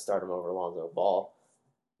not going to start him over Lonzo Ball.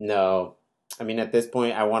 No. I mean, at this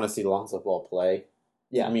point, I want to see Lonzo Ball play.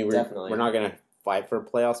 Yeah, I mean, definitely. We're not going to fight for a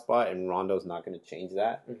playoff spot, and Rondo's not going to change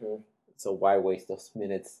that. Mm-hmm. So why waste those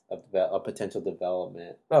minutes of potential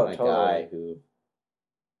development on a guy who...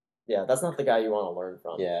 Yeah, that's not the guy you want to learn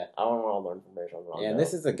from. Yeah. I don't want to learn from Rajon Rondo. Yeah, and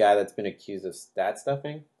this is a guy that's been accused of stat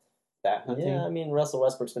stuffing, stat hunting. Yeah, I mean, Russell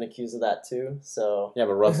Westbrook's been accused of that too, so... Yeah,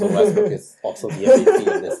 but Russell Westbrook is also the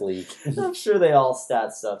MVP in this league. I'm sure they all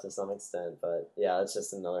stat stuff to some extent, but yeah, it's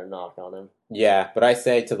just another knock on him. Yeah, but I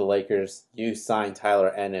say to the Lakers, you sign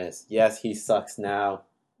Tyler Ennis. Yes, he sucks now,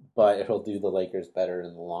 but it'll do the Lakers better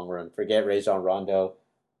in the long run. Forget Rajon Rondo.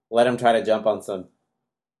 Let him try to jump on some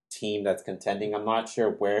team that's contending. I'm not sure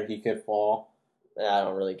where he could fall. Yeah, I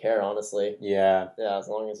don't really care, honestly. Yeah. Yeah, as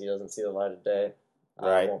long as he doesn't see the light of day,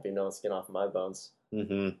 right. Won't be no skin off my bones.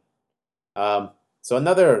 Mm-hmm. So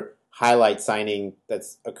another highlight signing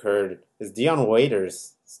that's occurred is Dion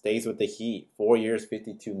Waiters stays with the Heat. 4 years,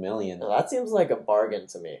 $52 million. Now, that seems like a bargain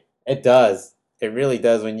to me. It does. It really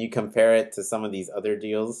does when you compare it to some of these other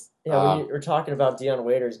deals. Yeah, we're talking about Dion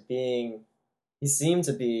Waiters being he seemed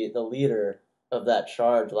to be the leader of that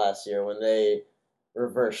charge last year when they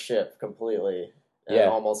reversed ship completely and Yeah,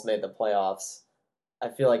 almost made the playoffs. I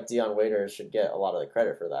feel like Dion Waiters should get a lot of the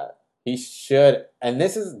credit for that. he should. And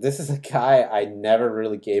this is a guy I never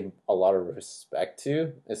really gave a lot of respect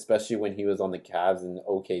to, especially when he was on the Cavs in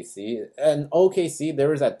OKC. And OKC, there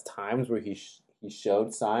was at times where he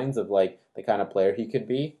showed signs of like the kind of player he could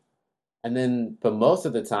be. And then, but most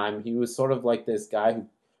of the time, he was sort of like this guy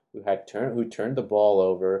who turned the ball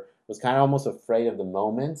over, was kind of almost afraid of the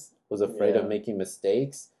moments, was afraid of Yeah. making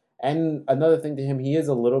mistakes. And another thing to him, he is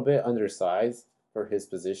a little bit undersized for his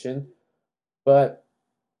position, but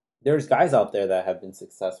there's guys out there that have been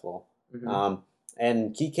successful. Hmm. Um,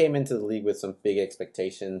 and he came into the league with some big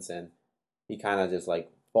expectations, and he kind of just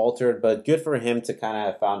like faltered. But good for him to kind of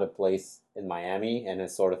have found a place in Miami and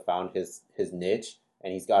has sort of found his niche.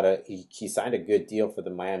 And he signed a good deal for the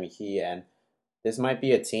Miami Heat, and this might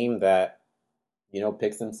be a team that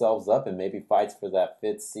picks themselves up and maybe fights for that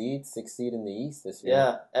sixth seed in the East this year.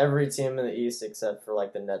 Yeah, every team in the East except for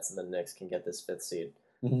like the Nets and the Knicks can get this fifth seed.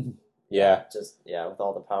 Yeah, With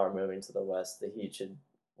all the power moving to the West, the Heat should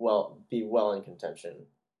be well in contention,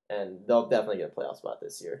 and they'll definitely get a playoff spot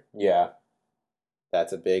this year. yeah,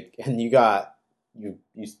 that's a big. And you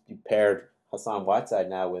paired Hassan Whiteside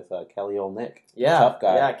now with Kelly Olynyk, Yeah, tough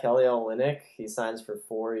guy. yeah, Kelly Olynyk, he signs for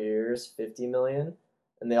 4 years, $50 million,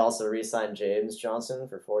 and they also re-signed James Johnson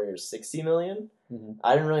for 4 years, $60 million. Mm-hmm.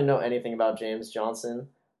 I didn't really know anything about James Johnson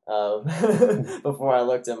before I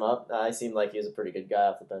looked him up. He seemed like he was a pretty good guy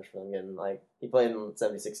off the bench for them. And like he played in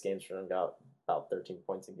 76 games for them, got about 13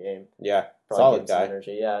 points a game. Yeah, Probably solid gave him some guy.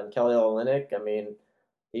 energy. Yeah, and Kelly Olynyk, I mean,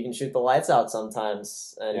 he can shoot the lights out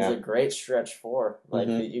sometimes, and he's a great stretch four. Like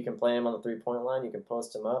you can play him on the 3-point line, you can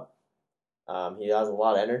post him up. He has a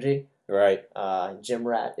lot of energy. Right. Gym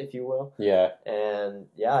rat, if you will. Yeah. And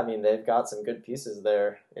yeah, I mean they've got some good pieces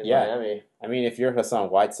there in Miami. I mean, if you're Hassan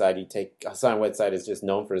Whiteside, Hassan Whiteside is just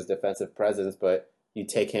known for his defensive presence, but you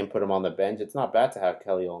take him, put him on the bench. It's not bad to have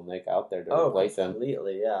Kelly Olynyk out there to replace him.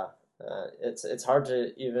 Completely, yeah. It's hard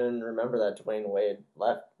to even remember that Dwayne Wade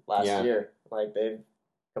left last year. Like they've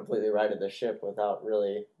completely righted the ship without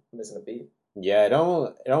really missing a beat. Yeah, it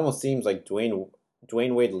almost seems like Dwayne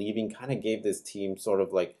Wade leaving kind of gave this team sort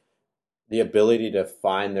of like the ability to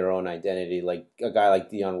find their own identity, like a guy like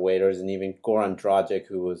Dion Waiters and even Goran Dragic,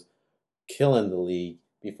 who was killing the league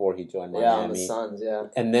before he joined Miami. Yeah, on the Suns, yeah.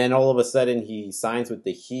 And then all of a sudden he signs with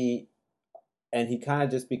the Heat, and he kind of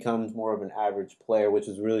just becomes more of an average player, which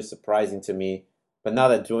was really surprising to me. But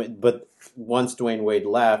once Dwayne Wade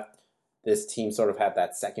left, this team sort of had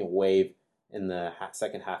that second wave in the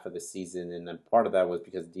second half of the season, and then part of that was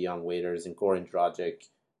because Dion Waiters and Goran Dragic.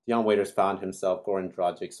 Dion Waiters found himself. Goran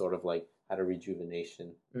Dragic sort of like had a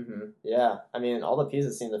rejuvenation. Mm-hmm. Yeah, I mean, all the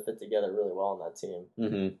pieces seem to fit together really well on that team.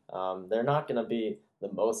 Mm-hmm. They're not going to be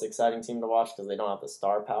the most exciting team to watch because they don't have the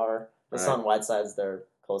star power. Hassan Whiteside's their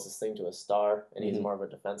closest thing to a star, and he's more of a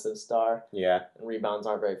defensive star. Yeah. And rebounds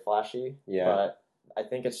aren't very flashy. Yeah. But I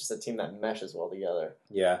think it's just a team that meshes well together.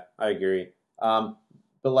 Yeah, I agree.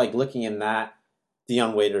 But like looking in that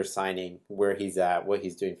Dion Waiters signing, where he's at, what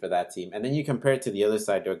he's doing for that team, and then you compare it to the other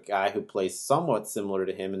side to a guy who plays somewhat similar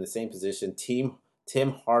to him in the same position,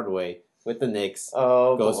 Tim Hardaway with the Knicks,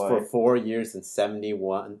 goes for 4 years and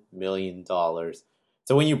 $71 million.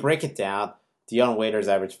 So when you break it down, Dion Waiters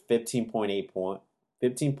averaged 15.8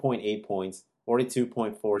 points,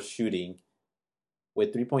 42.4 shooting,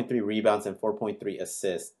 with 3.3 rebounds and 4.3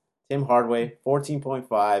 assists. Tim Hardaway,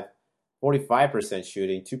 14.5. 45%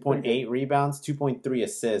 shooting, 2.8 rebounds, 2.3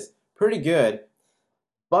 assists. Pretty good.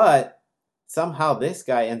 But somehow this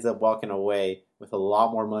guy ends up walking away with a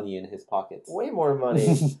lot more money in his pockets. Way more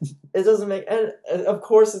money. It doesn't make... And of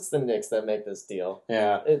course it's the Knicks that make this deal.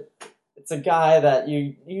 Yeah. It's a guy that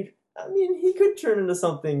you... I mean, he could turn into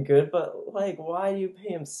something good, but like, why do you pay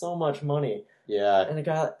him so much money? Yeah. And a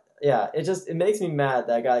guy... Yeah, it makes me mad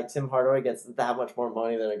that a guy like Tim Hardaway gets that much more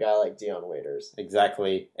money than a guy like Dion Waiters.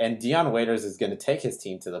 Exactly. And Dion Waiters is going to take his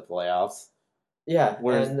team to the playoffs. Yeah,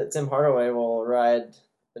 and Tim Hardaway will ride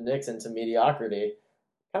the Knicks into mediocrity.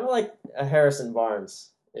 Kind of like a Harrison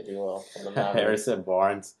Barnes, if you will. From the Harrison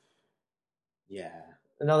Barnes. Yeah.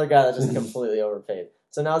 Another guy that just completely overpaid.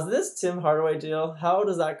 So now, is this Tim Hardaway deal, how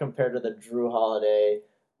does that compare to the Drew Holiday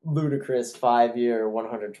ludicrous 5-year,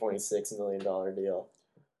 $126 million deal?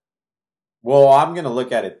 Well, I'm going to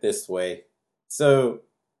look at it this way. So,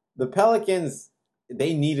 the Pelicans,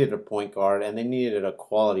 they needed a point guard, and they needed a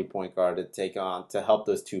quality point guard to take on to help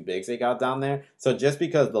those two bigs they got down there. So, just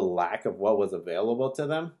because the lack of what was available to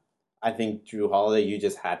them, I think Drew Holiday, you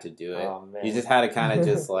just had to do it. Oh, man. You just had to kind of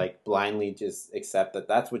just like blindly just accept that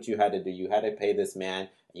that's what you had to do. You had to pay this man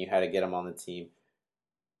and you had to get him on the team.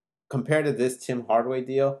 Compared to this Tim Hardaway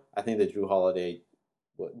deal, I think the Drew Holiday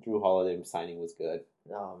signing was good.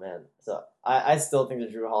 Oh, man. So I still think the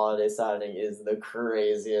Drew Holiday signing is the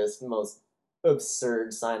craziest, most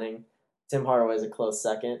absurd signing. Tim Hardaway is a close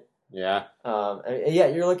second. Yeah. Yeah,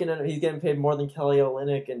 you're looking at he's getting paid more than Kelly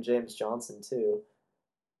Olynyk and James Johnson too.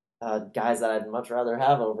 Guys that I'd much rather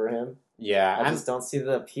have over him. Yeah, I just don't see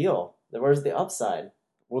the appeal. Where's the upside?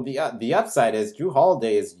 Well, the upside is Drew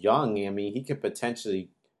Holiday is young. I mean, he could potentially.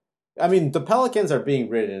 I mean, the Pelicans are being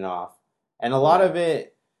written off, and a lot of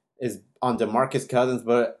it is on DeMarcus Cousins,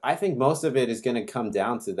 but I think most of it is going to come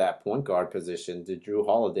down to that point guard position, to Drew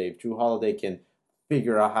Holiday. If Drew Holiday can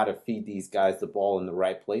figure out how to feed these guys the ball in the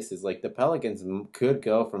right places, like the Pelicans could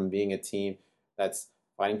go from being a team that's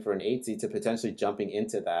fighting for an 8 seed to potentially jumping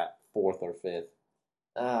into that 4th or 5th.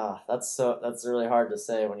 That's really hard to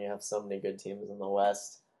say when you have so many good teams in the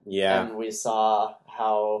West. Yeah. And we saw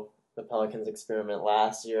how the Pelicans experiment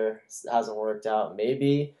last year hasn't worked out.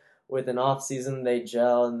 Maybe with an off season they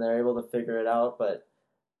gel and they're able to figure it out, but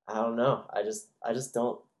I don't know. I just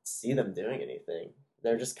don't see them doing anything.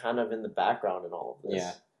 They're just kind of in the background in all of this.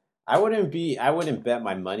 Yeah. I wouldn't bet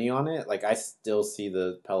my money on it. Like, I still see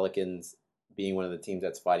the Pelicans being one of the teams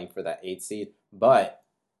that's fighting for that 8 seed. But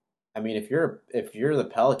I mean, if you're the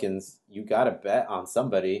Pelicans, you got to bet on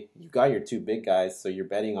somebody. You got your 2 big guys, so you're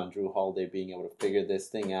betting on Drew Holiday being able to figure this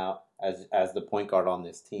thing out as the point guard on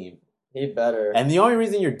this team. He better. And the only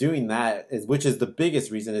reason you're doing that which is the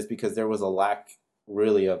biggest reason, is because there was a lack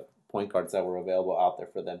really of point guards that were available out there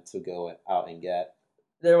for them to go out and get.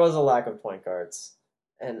 There was a lack of point guards,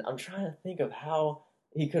 and I'm trying to think of how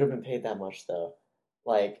he could have been paid that much though.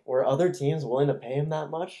 Like, were other teams willing to pay him that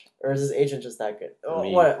much, or is his agent just that good? Oh,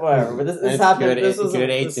 whatever. But this happened. Good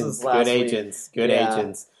agents.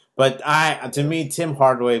 But to me, Tim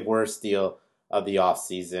Hardaway, worst deal of the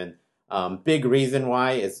offseason. Big reason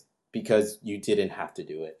why is because you didn't have to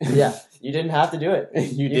do it. Yeah, you didn't have to do it.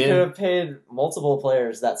 You didn't. Could have paid multiple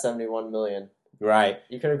players that $71 million. Right.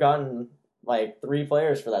 You could have gotten like 3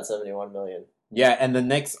 players for that $71 million. Yeah, and the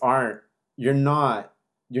Knicks you're not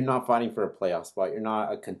fighting for a playoff spot. You're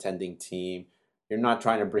not a contending team. You're not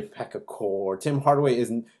trying to bring back a core. Tim Hardaway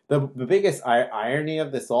isn't. The biggest irony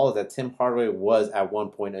of this all is that Tim Hardaway was at one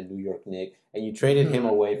point a New York Knick, and you traded him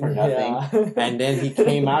away for nothing. Yeah. And then he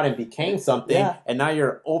came out and became something, and now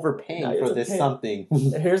you're overpaying for this something.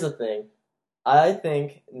 Here's the thing. I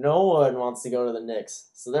think no one wants to go to the Knicks.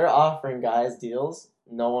 So they're offering guys deals.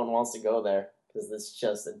 No one wants to go there because it's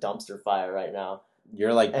just a dumpster fire right now.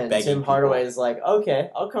 You're like and begging Tim Hardaway is like,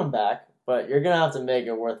 okay, I'll come back, but you're going to have to make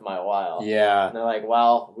it worth my while. Yeah. And they're like,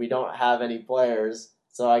 well, we don't have any players,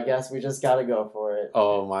 so I guess we just got to go for it.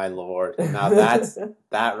 Oh, my Lord. Now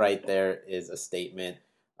that right there is a statement.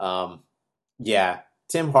 Yeah,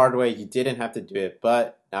 Tim Hardaway, you didn't have to do it,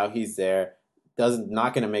 but now he's there.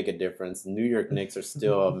 Not going to make a difference. New York Knicks are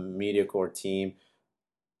still a mediocre team.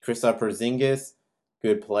 Kristaps Porzingis,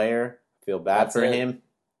 good player. Feel bad for him.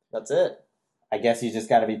 That's it. I guess you just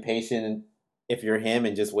got to be patient if you're him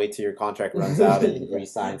and just wait till your contract runs out and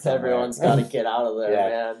re-sign somewhere. Everyone's got to get out of there,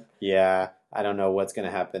 man. Yeah, I don't know what's going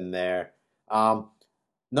to happen there.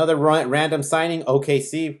 Another random signing,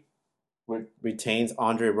 OKC retains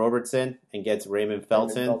Andre Robertson and gets Raymond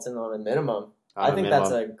Felton. Raymond Felton on a minimum. I think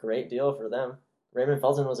that's a great deal for them. Raymond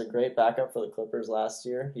Felton was a great backup for the Clippers last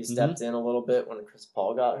year. He stepped in a little bit when Chris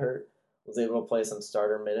Paul got hurt. Was able to play some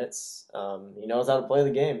starter minutes. He knows how to play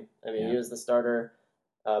the game. I mean, he was the starter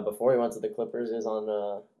before he went to the Clippers. He was on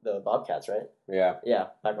the Bobcats, right? Yeah. Yeah,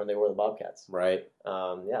 back when they were the Bobcats. Right.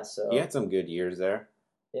 So he had some good years there.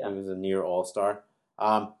 Yeah. He was a near all-star.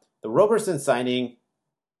 The Robertson signing,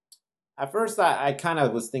 at first I kind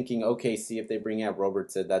of was thinking, okay, see if they bring out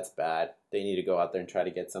Robertson, that's bad. They need to go out there and try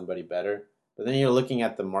to get somebody better. But then you're looking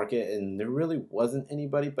at the market, and there really wasn't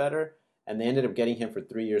anybody better. And they ended up getting him for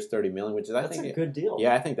 3 years, $30 million, which is that's a good deal.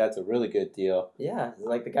 Yeah, I think that's a really good deal. Yeah,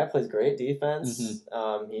 like the guy plays great defense.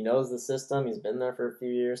 He knows the system. He's been there for a few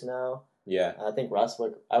years now. Yeah, I think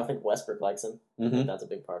Westbrook likes him. I think that's a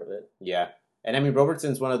big part of it. Yeah, and I mean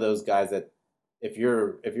Robertson's one of those guys that if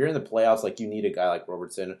you're in the playoffs, like you need a guy like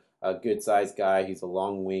Robertson, a good sized guy. He's a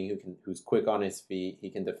long wing who's quick on his feet.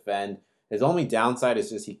 He can defend. His only downside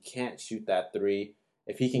is just he can't shoot that 3.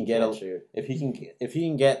 If he can get if he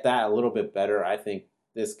can get that a little bit better, I think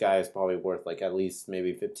this guy is probably worth like at least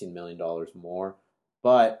maybe $15 million more.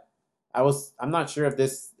 But I'm not sure if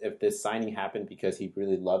this signing happened because he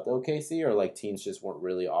really loved OKC or like teams just weren't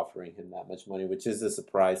really offering him that much money, which is a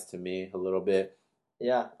surprise to me a little bit.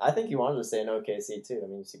 Yeah, I think you wanted to say in OKC too. I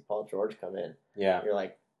mean, you see Paul George come in. Yeah. You're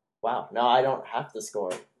like, wow, now I don't have to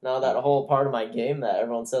score. Now that whole part of my game that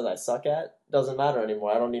everyone says I suck at doesn't matter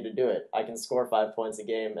anymore. I don't need to do it. I can score 5 points a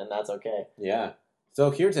game, and that's okay. Yeah. So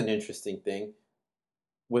here's an interesting thing.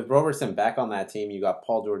 With Robertson back on that team, you got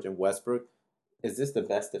Paul George and Westbrook. Is this the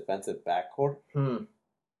best defensive backcourt?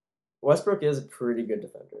 Westbrook is a pretty good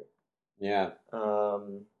defender. Yeah.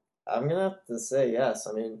 I'm gonna have to say yes.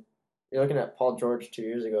 I mean, you're looking at Paul George 2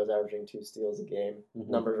 years ago was averaging 2 steals a game.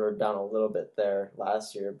 Mm-hmm. Numbers were down a little bit there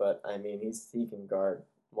last year, but I mean he can guard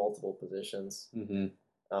multiple positions. Mm-hmm.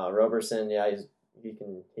 Roberson, yeah, he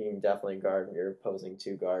can definitely guard your opposing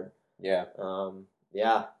 2 guard. Yeah.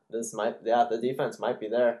 The defense might be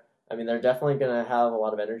there. I mean, they're definitely gonna have a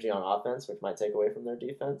lot of energy on offense, which might take away from their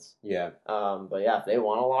defense. Yeah. But yeah, if they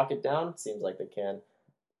want to lock it down, it seems like they can.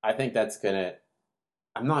 I think that's gonna.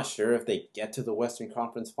 I'm not sure if they get to the Western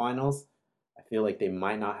Conference Finals. I feel like they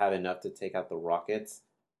might not have enough to take out the Rockets.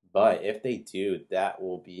 But if they do, that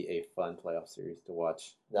will be a fun playoff series to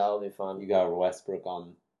watch. That'll be fun. You got Westbrook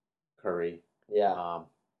on Curry. Yeah.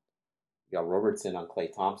 You got Robertson on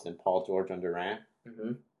Klay Thompson, Paul George on Durant.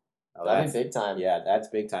 Mm-hmm. That'd be big time. Yeah, that's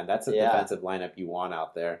big time. That's a defensive lineup you want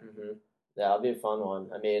out there. Mm-hmm. Yeah, that'll be a fun one.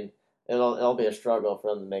 I mean, it'll be a struggle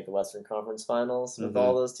for them to make the Western Conference Finals with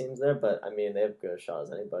all those teams there, but I mean, they have good shot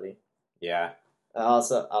as anybody. Yeah. I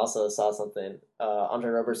also saw something. Andre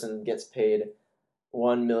Robertson gets paid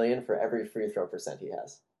 $1 million for every free throw percent he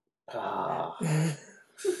has.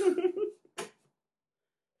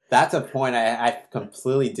 That's a point I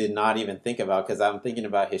completely did not even think about because I'm thinking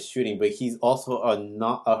about his shooting, but he's also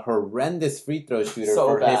a horrendous free throw shooter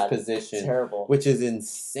for his position, terrible, which is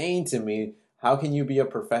insane to me. How can you be a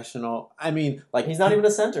professional? I mean, like he's not even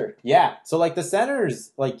a center. Yeah, so like the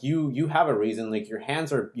centers, like you have a reason. Like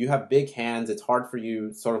you have big hands. It's hard for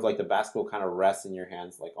you, sort of like the basketball kind of rests in your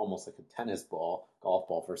hands, like almost like a tennis ball, golf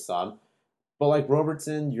ball for some. But like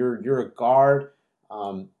Robertson, you're a guard.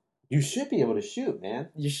 You should be able to shoot, man.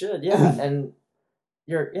 You should, yeah. And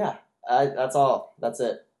that's all. That's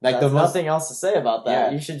it. Like there's nothing else to say about that.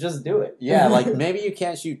 Yeah. You should just do it. Yeah, like maybe you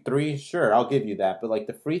can't shoot 3, sure, I'll give you that. But like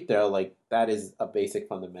the free throw, like that is a basic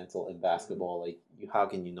fundamental in basketball. Like how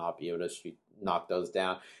can you not be able to knock those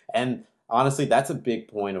down? And honestly, that's a big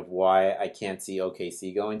point of why I can't see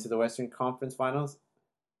OKC going to the Western Conference Finals.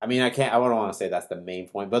 I mean, I don't want to say that's the main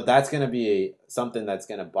point, but that's going to be something that's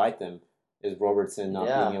going to bite them. Is Robertson not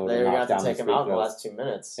being able to knock down his free throws. They're going to have to take him out in the last 2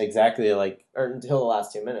 minutes. Exactly, or until the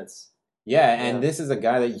last 2 minutes. Yeah, and this is a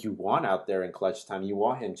guy that you want out there in clutch time. You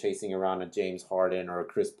want him chasing around a James Harden or a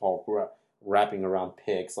Chris Paul wrapping around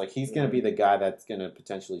picks. Like, he's going to be the guy that's going to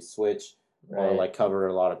potentially switch or, like, cover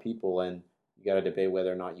a lot of people. And you got to debate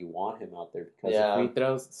whether or not you want him out there because of free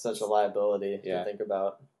throws. It's such a liability to think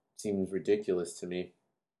about. Seems ridiculous to me.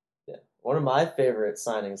 Yeah. One of my favorite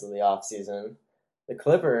signings of the offseason, the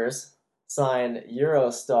Clippers sign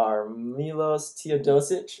Eurostar Milos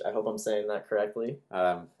Teodosic. I hope I'm saying that correctly.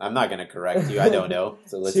 I'm not going to correct you. I don't know.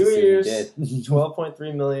 So let's 2 years, you did.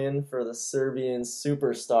 $12.3 million for the Serbian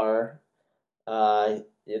superstar.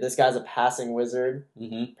 This guy's a passing wizard.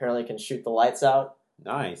 Mm-hmm. Apparently can shoot the lights out.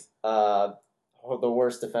 Nice. The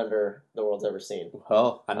worst defender the world's ever seen.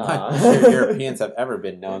 Well, I'm not sure Europeans have ever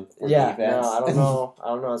been known for defense. No, I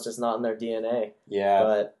don't know. It's just not in their DNA. Yeah.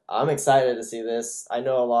 But I'm excited to see this. I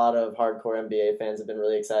know a lot of hardcore NBA fans have been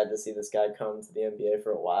really excited to see this guy come to the NBA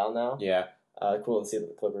for a while now. Yeah. Cool to see that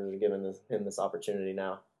the Clippers are giving him this opportunity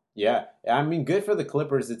now. Yeah. I mean, good for the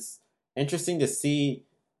Clippers. It's interesting to see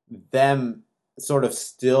them sort of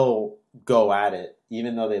still go at it.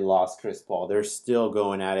 Even though they lost Chris Paul, they're still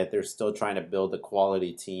going at it. They're still trying to build a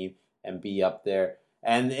quality team and be up there.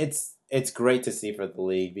 And it's great to see for the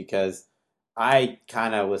league because I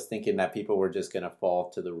kind of was thinking that people were just going to fall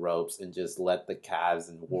to the ropes and just let the Cavs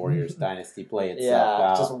and Warriors dynasty play itself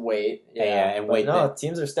out. Just wait. And wait. No,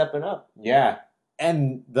 teams are stepping up. Yeah.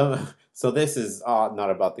 And so this is not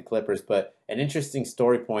about the Clippers, but an interesting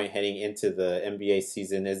story point heading into the NBA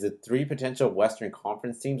season is the 3 potential Western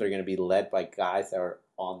Conference teams are going to be led by guys that are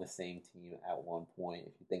on the same team at one point,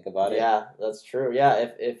 if you think about it. Yeah, that's true. Yeah,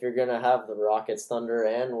 if you're going to have the Rockets, Thunder,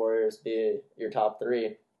 and Warriors be your top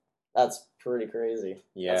 3, that's pretty crazy.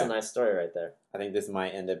 Yeah. That's a nice story right there. I think this might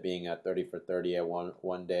end up being a 30 for 30 at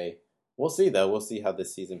one day. We'll see, though. We'll see how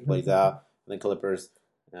this season plays out. The Clippers...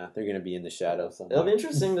 they're going to be in the shadows somewhere. It'll be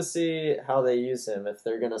interesting to see how they use him. If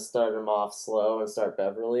they're going to start him off slow and start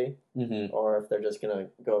Beverly, or if they're just going to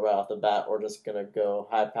go right off the bat, or just going to go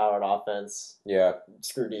high-powered offense. Yeah.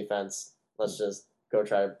 Screw defense. Let's just go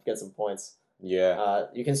try to get some points. Yeah.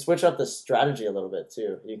 You can switch up the strategy a little bit,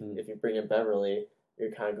 too. If you bring in Beverly,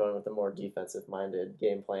 you're kind of going with a more defensive-minded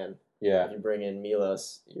game plan. Yeah. If you bring in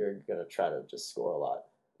Milos, you're gonna try to just score a lot.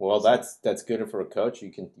 Well, that's good for a coach.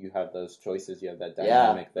 You have those choices. You have that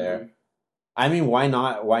dynamic there. Mm-hmm. I mean, why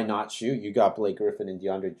not? Why not shoot? You got Blake Griffin and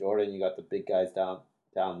DeAndre Jordan. You got the big guys down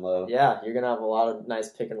low. Yeah, you're gonna have a lot of nice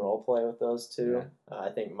pick and roll play with those two. Yeah. I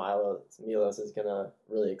think Milos is gonna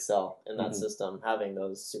really excel in that system, having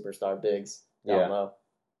those superstar bigs down low.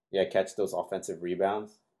 Yeah, catch those offensive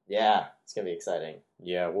rebounds. Yeah, it's gonna be exciting.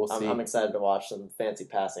 Yeah, we'll see. I'm excited to watch some fancy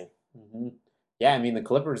passing. Mm-hmm. Yeah, I mean the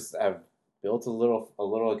Clippers have built a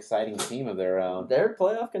little exciting team of their own. They're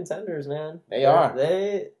playoff contenders, man. They are.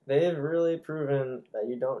 They've really proven that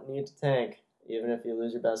you don't need to tank, even if you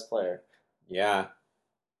lose your best player. Yeah.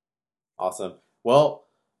 Awesome. Well,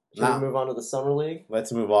 should we move on to the Summer League?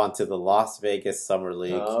 Let's move on to the Las Vegas Summer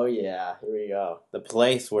League. Oh yeah, here we go. The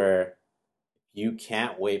place where you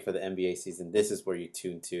can't wait for the NBA season. This is where you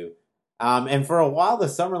tune to. And for a while, the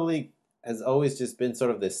Summer League has always just been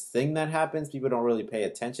sort of this thing that happens. People don't really pay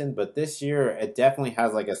attention, but this year it definitely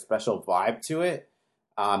has like a special vibe to it.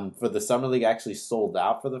 For the Summer League actually sold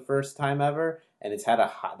out for the first time ever, and it's had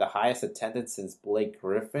the highest attendance since Blake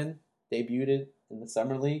Griffin debuted in the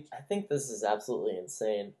Summer League. I think this is absolutely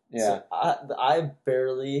insane. Yeah. So I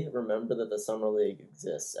barely remember that the Summer League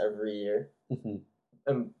exists every year. Mm-hmm.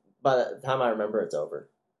 And by the time I remember, it's over.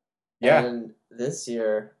 Yeah. And this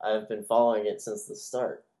year, I've been following it since the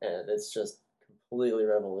start, and it's just completely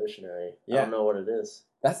revolutionary. Yeah. I don't know what it is.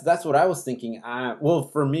 That's what I was thinking. Well,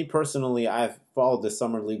 for me personally, I've followed the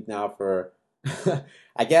Summer League now for,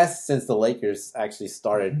 I guess, since the Lakers actually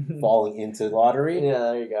started falling into the lottery. Yeah,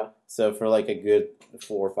 there you go. So for like a good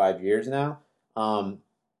 4 or 5 years now.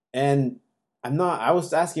 And I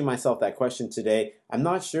was asking myself that question today. I'm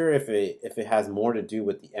not sure if it has more to do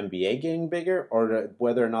with the NBA getting bigger or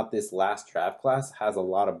whether or not this last draft class has a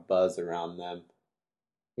lot of buzz around them.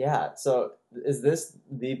 Yeah, so is this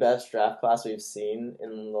the best draft class we've seen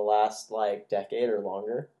in the last decade or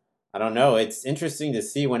longer? I don't know. It's interesting to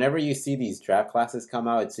see. Whenever you see these draft classes come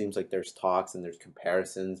out, it seems like there's talks and there's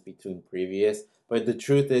comparisons between previous. But the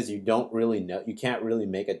truth is, you don't really know. You can't really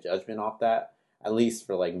make a judgment off that. At least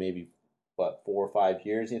for maybe 4 or 5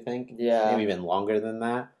 years, you think? Yeah. Maybe even longer than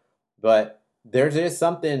that. But there is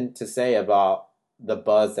something to say about the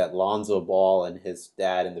buzz that Lonzo Ball and his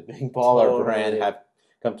dad and the Big Baller brand have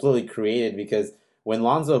completely created, because when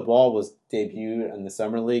Lonzo Ball was debuted in the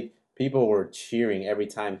Summer League, people were cheering every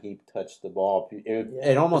time he touched the ball.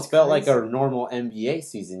 It almost felt like a normal NBA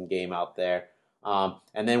season game out there.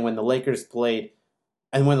 And then when the Lakers played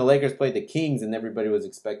the Kings, and everybody was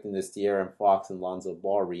expecting this De'Aaron Fox and Lonzo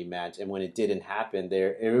Ball rematch, and when it didn't happen,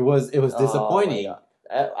 it was disappointing. Oh,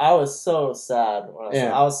 I was so sad.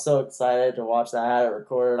 I was so excited to watch that. I had it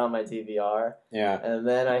recorded on my DVR. Yeah. And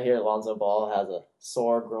then I hear Lonzo Ball has a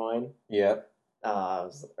sore groin. Yep.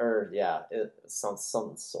 It sounds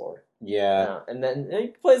something sore. Yeah. And then he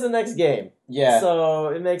plays the next game. Yeah. So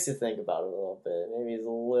it makes you think about it a little bit. Maybe he's a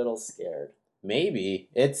little scared. Maybe.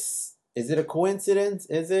 Is it a coincidence?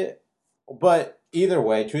 Is it? But either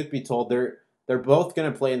way, truth be told, they're both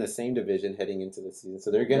going to play in the same division heading into the season, so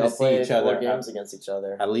they're going to see each other. 4 games against each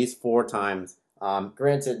other, at least 4 times.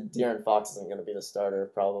 Granted, De'Aaron Fox isn't going to be the starter,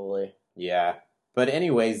 probably. Yeah, but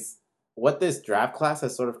anyways, what this draft class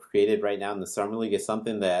has sort of created right now in the Summer League is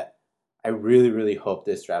something that I really, really hope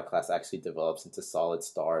this draft class actually develops into solid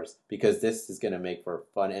stars, because this is going to make for a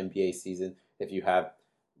fun NBA season if you have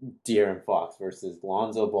De'Aaron Fox versus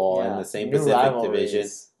Lonzo Ball in the same Pacific division.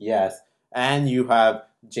 Yes. And you have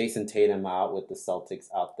Jason Tatum out with the Celtics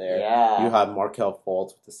out there. Yeah. You have Markelle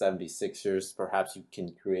Fultz with the 76ers. Perhaps you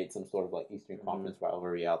can create some sort of Eastern Conference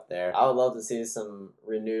rivalry out there. I would love to see some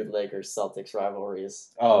renewed Lakers-Celtics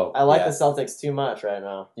rivalries. Oh, I like the Celtics too much right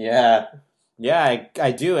now. Yeah. Yeah,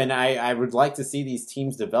 I do, and I would like to see these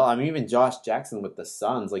teams develop. I mean, even Josh Jackson with the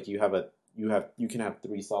Suns, you can have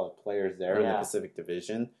 3 solid players there in the Pacific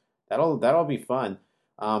Division. That'll be fun.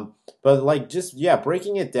 But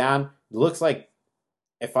breaking it down, it looks like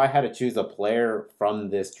if I had to choose a player from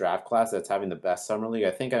this draft class that's having the best Summer League,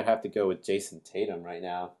 I think I'd have to go with Jason Tatum right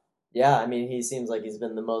now. Yeah, I mean, he seems like he's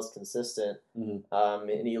been the most consistent,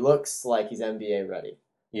 and he looks like he's NBA ready.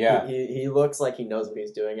 Yeah. He looks like he knows what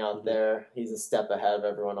he's doing out there. He's a step ahead of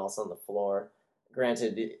everyone else on the floor.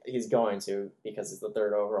 Granted, he's going to, because he's the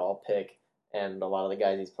 3rd overall pick, and a lot of the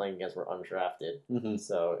guys he's playing against were undrafted. Mm-hmm.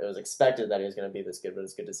 So it was expected that he was going to be this good, but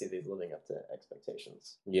it's good to see that he's living up to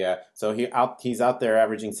expectations. Yeah, so he's out there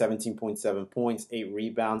averaging 17.7 points, 8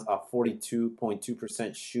 rebounds,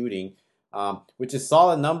 42.2% shooting, which is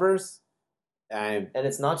solid numbers. And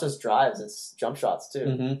it's not just drives, it's jump shots too.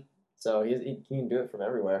 Mm-hmm. So he can do it from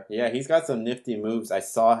everywhere. Yeah, he's got some nifty moves. I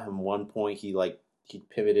saw him one point. He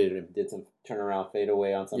pivoted and did some turnaround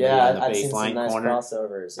fadeaway on somebody on the I've seen some baseline nice corner.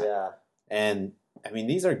 crossovers. Yeah, and I mean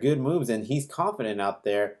these are good moves, and he's confident out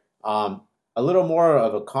there. A little more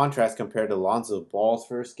of a contrast compared to Lonzo Ball's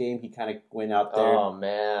first game. He kind of went out there. Oh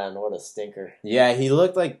man, what a stinker! Yeah, he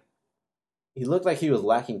looked like he was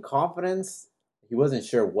lacking confidence. He wasn't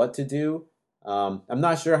sure what to do. I'm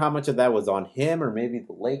not sure how much of that was on him or maybe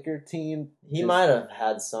the Laker team. He might have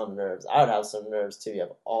had some nerves. I would have some nerves too. You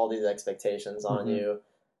have all these expectations on you.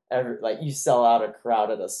 You sell out a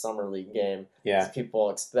crowd at a summer league game. Yeah,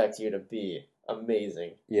 people expect you to be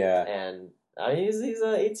amazing. Yeah, and I mean he's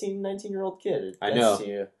a 18, 19-year-old kid. I know. To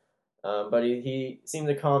you. But he seemed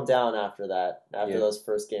to calm down after that. After those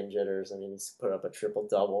first game jitters. I mean, he's put up a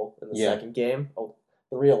triple-double in the second game.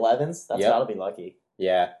 3 11s. That's got to be lucky.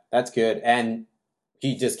 Yeah, that's good. And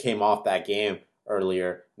he just came off that game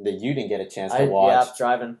earlier that you didn't get a chance to watch. Yeah,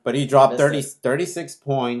 driving. But he dropped 36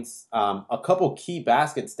 points, a couple key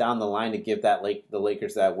baskets down the line to give the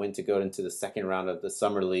Lakers that win to go into the second round of the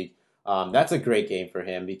Summer League. That's a great game for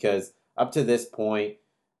him because up to this point,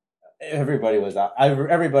 everybody was out.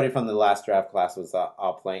 Everybody from the last draft class was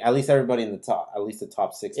out playing. At least everybody in the top, at least the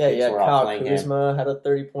top 6 picks were out playing him. Kuzma had a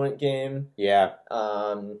 30-point game. Yeah.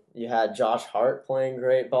 You had Josh Hart playing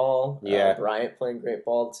great ball. Yeah. Bryant playing great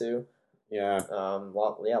ball too. Yeah.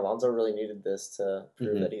 Lonzo really needed this to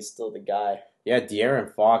prove that he's still the guy. Yeah,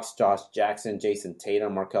 De'Aaron Fox, Josh Jackson, Jason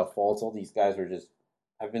Tatum, Markelle Fultz, all these guys were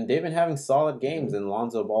they've been having solid games, and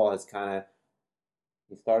Lonzo Ball has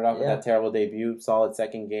he started off with that terrible debut, solid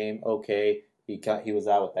second game, okay. He was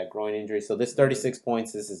out with that groin injury, so this 36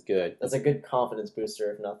 points, this is good. That's a good confidence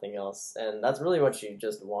booster, if nothing else, and that's really what you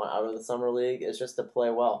just want out of the summer league is just to play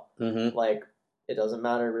well. Like it doesn't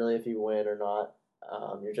matter really if you win or not.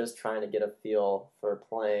 You're just trying to get a feel for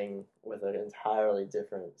playing with an entirely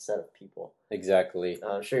different set of people. Exactly.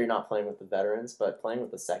 I'm sure you're not playing with the veterans, but playing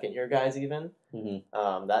with the second-year guys even,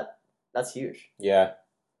 that's huge. Yeah.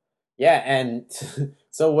 Yeah, and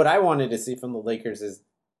so what I wanted to see from the Lakers is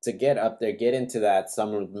to get up there, get into that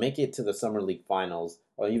make it to the Summer League Finals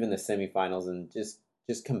or even the semifinals and just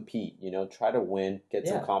compete, try to win, get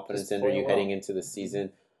some confidence into you heading into the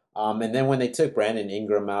season. And then when they took Brandon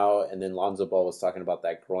Ingram out and then Lonzo Ball was talking about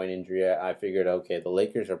that groin injury, I figured, okay, the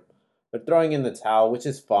Lakers they're throwing in the towel, which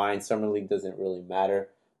is fine. Summer League doesn't really matter.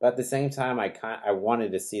 But at the same time, I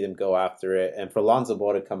wanted to see them go after it. And for Lonzo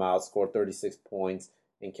Ball to come out, score 36 points,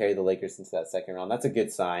 and carry the Lakers into that second round, that's a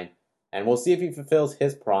good sign. And we'll see if he fulfills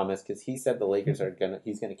his promise because he said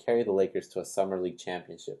he's gonna carry the Lakers to a Summer League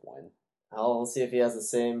championship win. We'll see if he has the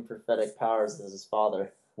same prophetic powers as his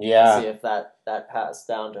father. Yeah. See if that passed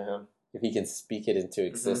down to him. If he can speak it into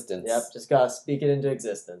existence. Yep, just gotta speak it into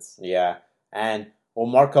existence. Yeah. And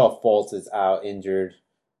Markelle Fultz is out injured.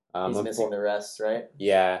 He's missing the rest, right?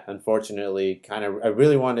 Yeah, unfortunately, I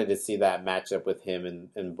really wanted to see that matchup with him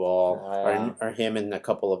and Ball, or him and a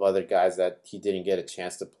couple of other guys that he didn't get a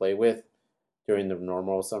chance to play with during the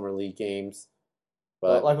normal Summer League games.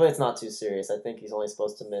 But luckily, it's not too serious. I think he's only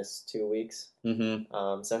supposed to miss 2 weeks.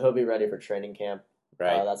 So he'll be ready for training camp.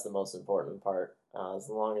 Right. That's the most important part. As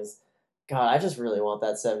long as, God, I just really want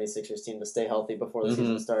that 76ers team to stay healthy before the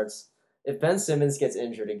season starts. If Ben Simmons gets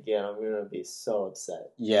injured again, I'm going to be so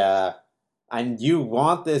upset. Yeah. And you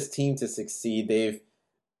want this team to succeed. They've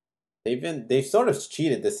sort of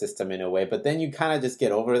cheated the system in a way, but then you kind of just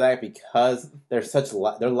get over that because they're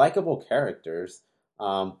likable characters.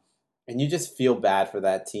 And you just feel bad for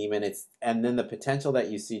that team and then the potential that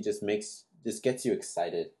you see just gets you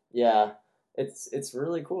excited. Yeah. It's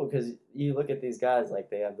really cool because you look at these guys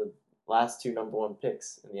like they have the last 2 number 1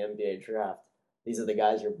 picks in the NBA draft. These are the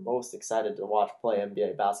guys you're most excited to watch play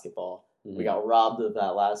NBA basketball. We got robbed of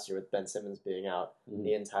that last year with Ben Simmons being out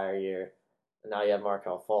the entire year. And now you have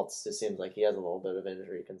Markelle Fultz. It seems like he has a little bit of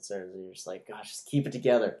injury concerns. And you're just like, gosh, just keep it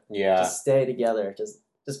together. Yeah. Just stay together. Just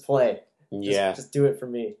play. Just do it for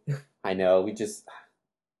me. I know. It's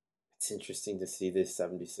interesting to see this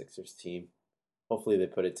 76ers team. Hopefully they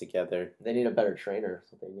put it together. They need a better trainer.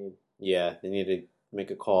 That's what they need. Yeah, they need to make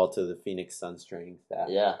a call to the Phoenix Suns training staff.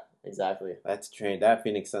 Yeah, exactly. That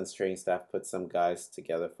Phoenix Suns training staff put some guys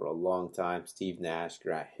together for a long time. Steve Nash,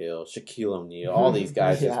 Grant Hill, Shaquille O'Neal, all these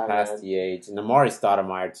guys just past the age. And Amari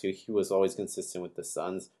Stoudemire too. He was always consistent with the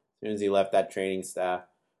Suns. As soon as he left that training staff,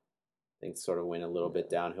 things sort of went a little bit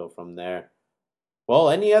downhill from there. Well,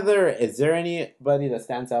 is there anybody that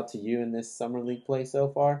stands out to you in this Summer League play so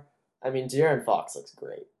far? I mean, De'Aaron Fox looks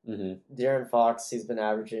great. De'Aaron Fox, he's been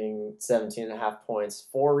averaging 17.5 points,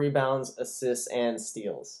 4 rebounds, assists, and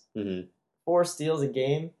steals. 4 steals a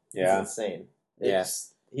game is insane.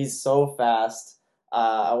 he's so fast.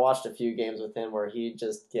 I watched a few games with him where he'd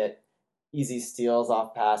just get easy steals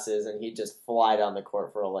off passes and he'd just fly down the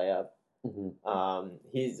court for a layup.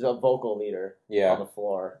 He's a vocal leader on the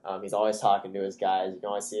floor. He's always talking to his guys. You can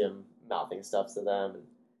always see him mouthing stuff to them. And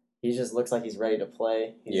he just looks like he's ready to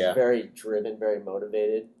play. He's very driven, very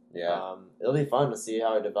motivated. It'll be fun to see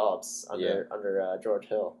how he develops under George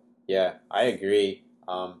Hill. Yeah, I agree.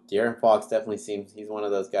 De'Aaron Fox definitely seems he's one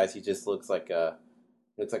of those guys. He just looks like a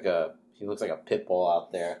pit bull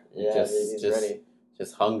out there. He's ready.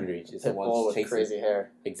 Just hungry. Just pit bull with crazy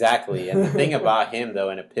hair. Exactly. And the thing about him though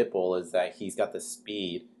in a pit bull is that he's got the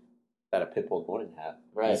speed that a pit bull wouldn't have.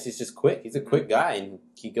 Right. He's just quick. He's a quick guy and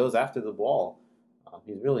he goes after the ball.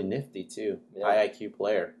 He's really nifty too. High IQ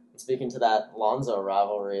player. Speaking to that Lonzo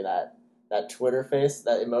rivalry, that Twitter face,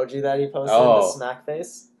 that emoji that he posted, the smack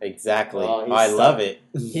face. Exactly. I love it.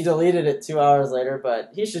 He deleted it 2 hours later,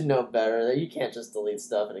 but he should know better that you can't just delete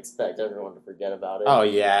stuff and expect everyone to forget about it. Oh,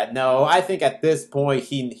 yeah. No, I think at this point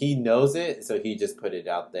he knows it, so he just put it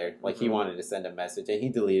out there. Like, he wanted to send a message, and he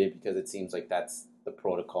deleted because it seems like that's the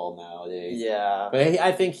protocol nowadays. Yeah. But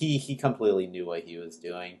I think he completely knew what he was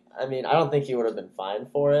doing. I mean, I don't think he would have been fined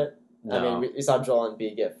for it. No. I mean, we saw Joel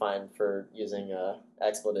Embiid get fined for using a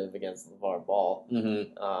expletive against LeVar Ball.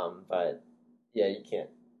 But yeah, you can't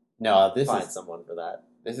find someone for that.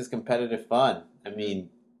 This is competitive fun. I mean,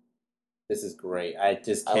 this is great. I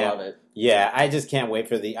love it. Yeah, I just can't wait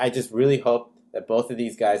for I just really hope that both of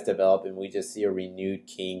these guys develop and we just see a renewed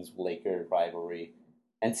Kings-Lakers rivalry.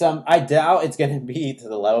 And I doubt it's going to be to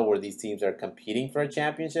the level where these teams are competing for a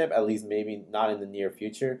championship, at least maybe not in the near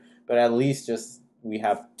future, but at least just we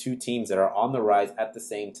have two teams that are on the rise at the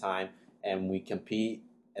same time, and we compete,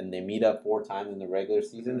 and they meet up 4 times in the regular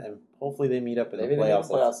season, and hopefully they meet up in the playoffs.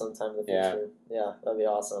 Maybe playoffs sometime in the future. Yeah, that'd be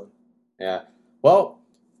awesome. Yeah. Well,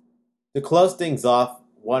 to close things off,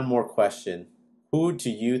 one more question. Who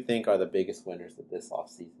do you think are the biggest winners of this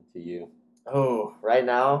offseason to you? Oh, right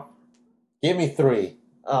now? Give me 3.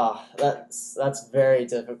 Oh, that's very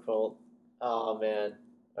difficult. Oh, man.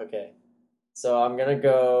 Okay. So I'm going to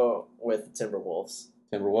go with the Timberwolves.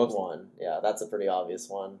 Timberwolves? 1. Yeah, that's a pretty obvious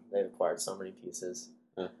one. They've acquired so many pieces.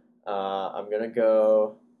 I'm going to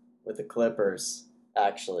go with the Clippers,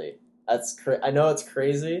 actually. I know it's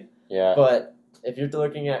crazy, but if you're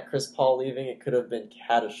looking at Chris Paul leaving, it could have been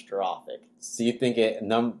catastrophic. So you think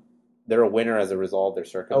they're a winner as a result of their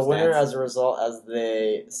circumstance? A winner as a result as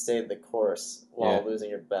they stayed the course while losing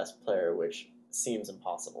your best player, which seems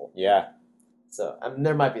impossible. Yeah. So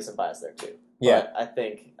there might be some bias there too. Yeah. But I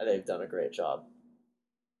think they've done a great job.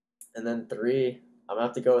 And then 3, I'm going to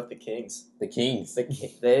have to go with the Kings. The Kings.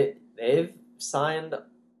 They've signed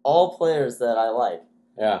all players that I like.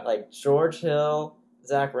 Yeah. Like George Hill,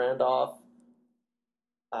 Zach Randolph,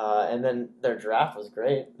 and then their draft was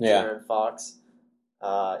great. Yeah. De'Aaron Fox.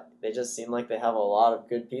 They just seem like they have a lot of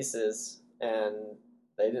good pieces, and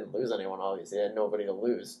they didn't lose anyone, obviously. They had nobody to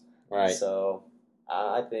lose. Right. So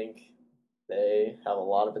I think they have a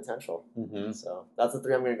lot of potential. So that's the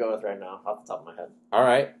 3 I'm going to go with right now, off the top of my head. All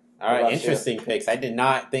right. Interesting picks. I did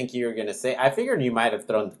not think you were going to say. I figured you might have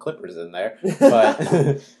thrown the Clippers in there,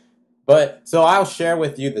 but so I'll share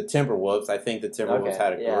with you the Timberwolves. I think the Timberwolves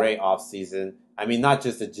had a great offseason. I mean, not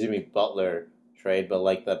just the Jimmy Butler trade, but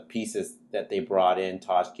like the pieces that they brought in,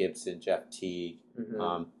 Taj Gibson, Jeff Teague.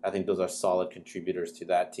 I think those are solid contributors to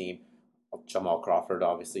that team. Jamal Crawford,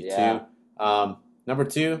 obviously, too. Number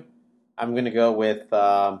 2, I'm going to go with,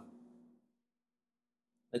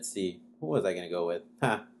 let's see, who was I going to go with?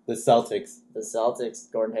 The Celtics. The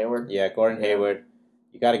Celtics, Gordon Hayward. Yeah, Gordon Hayward.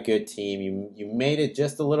 You got a good team. You made it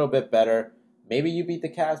just a little bit better. Maybe you beat the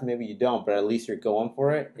Cavs, maybe you don't, but at least you're going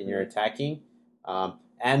for it and you're attacking.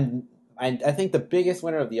 And I think the biggest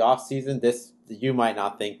winner of the offseason, you might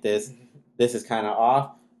not think this is kind of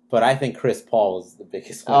off, but I think Chris Paul was the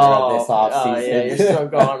biggest winner of this offseason. Oh, yeah, you're still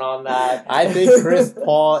going on that. I think Chris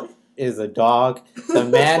Paul is a dog. The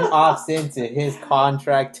man opts into his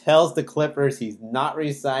contract, tells the Clippers he's not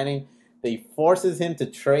re-signing. They forces him to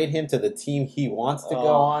trade him to the team he wants to go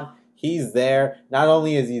on. He's there. Not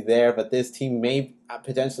only is he there, but this team may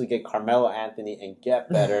potentially get Carmelo Anthony and get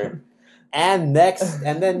better. And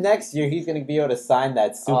then next year he's going to be able to sign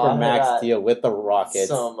that super max deal with the Rockets.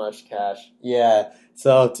 So much cash. Yeah.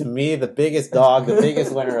 So to me, the biggest dog, the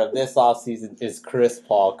biggest winner of this offseason is Chris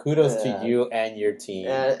Paul. Kudos to you and your team.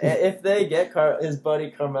 And if they get his buddy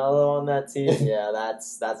Carmelo on that team,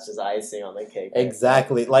 that's just icing on the cake.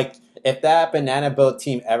 Exactly. Like if that banana boat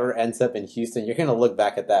team ever ends up in Houston, you're gonna look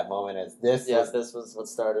back at that moment as this was what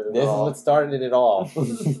started it all. This is what started it all.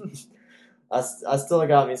 I still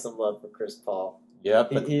got me some love for Chris Paul.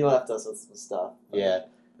 Yep. He left us with some stuff. Yeah.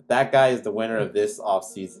 that guy is the winner of this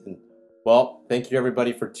offseason. Well, thank you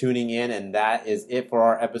everybody for tuning in, and that is it for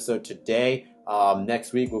our episode today.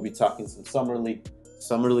 Next week we'll be talking some summer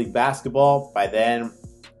league basketball. By then,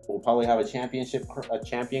 we'll probably have a champion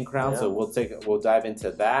crown. Yeah. So we'll dive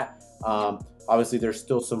into that. Obviously, there's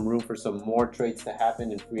still some room for some more trades to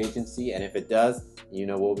happen in free agency, and if it does,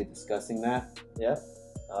 we'll be discussing that. Yeah,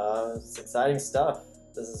 it's exciting stuff.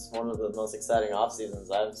 This is one of the most exciting off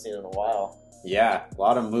seasons I've seen in a while. Yeah, a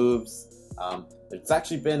lot of moves. There's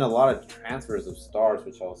actually been a lot of transfers of stars,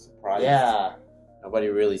 which I was surprised. Yeah. Nobody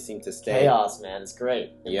really seemed to stay. Chaos, man. It's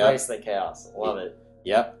great. Embrace the chaos. Love it.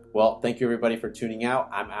 Yep. Well, thank you everybody for tuning out.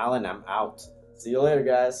 I'm Alan. I'm out. See you later,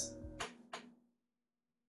 guys.